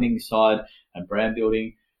marketing side and brand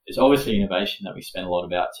building. There's obviously innovation that we spend a lot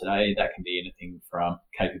about today. That can be anything from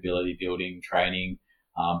capability building, training,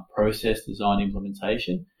 process design,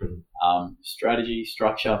 implementation, strategy,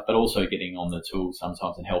 structure, but also getting on the tool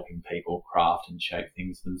sometimes and helping people craft and shape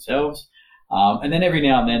things themselves. And then every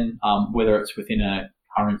now and then, whether it's within a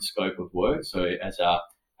current scope of work, so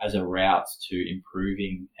as a route to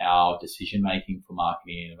improving our decision making for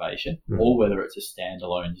marketing and innovation, or whether it's a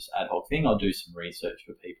standalone just ad hoc thing, I'll do some research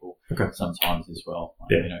for people sometimes as well.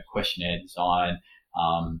 Questionnaire design,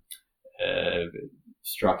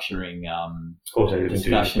 structuring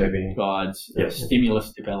discussion guides,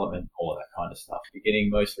 stimulus development, all of that kind of stuff. Beginning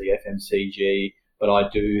mostly FMCG, but I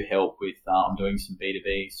do help with, I'm doing some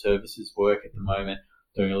B2B services work at the moment,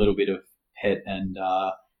 doing a little bit of pet and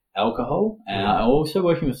alcohol, and I'm also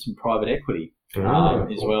working with some private equity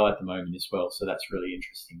as well at the moment as well. So that's really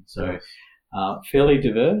interesting. So fairly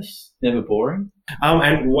diverse, never boring.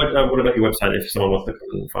 And what about your website if someone wants to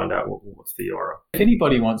find out what's the URL? If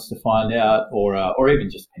anybody wants to find out or even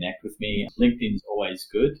just connect with me, LinkedIn's always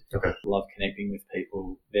good. I love connecting with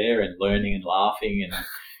people there and learning and laughing. And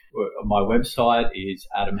my website is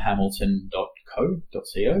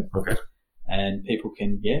adamhamilton.co.co. And people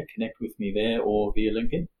can connect with me there or via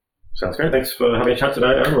LinkedIn. Sounds great. Thanks for having a chat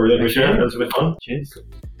today, Adam. I really appreciate it. It was a bit fun. Cheers.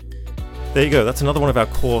 There you go. That's another one of our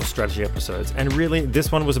core strategy episodes. And really, this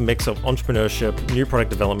one was a mix of entrepreneurship, new product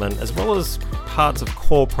development, as well as parts of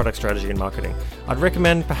core product strategy and marketing. I'd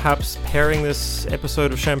recommend perhaps pairing this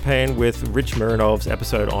episode of Champagne with Rich Muranov's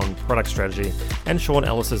episode on product strategy and Sean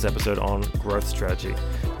Ellis's episode on growth strategy.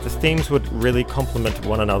 The themes would really complement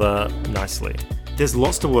one another nicely. There's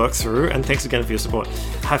lots to work through, and thanks again for your support.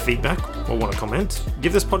 Have feedback or want to comment?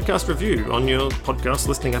 Give this podcast a review on your podcast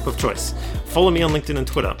listening app of choice. Follow me on LinkedIn and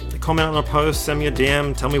Twitter. Comment on a post, send me a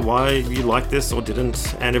DM, tell me why you liked this or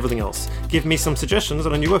didn't, and everything else. Give me some suggestions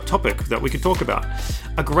on a new work topic that we could talk about.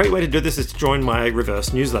 A great way to do this is to join my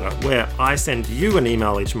reverse newsletter, where I send you an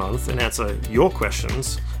email each month and answer your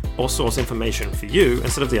questions or source information for you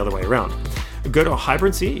instead of the other way around. Go to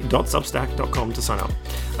hybrancy.substack.com to sign up.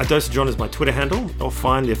 A Dose of John is my Twitter handle, or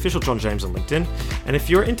find the official John James on LinkedIn. And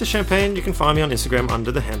if you're into champagne, you can find me on Instagram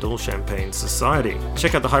under the handle Champagne Society.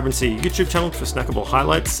 Check out the Hybrancy YouTube channel for snackable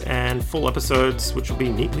highlights and full episodes, which will be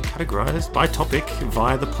neatly categorized by topic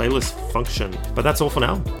via the playlist function. But that's all for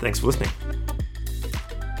now. Thanks for listening.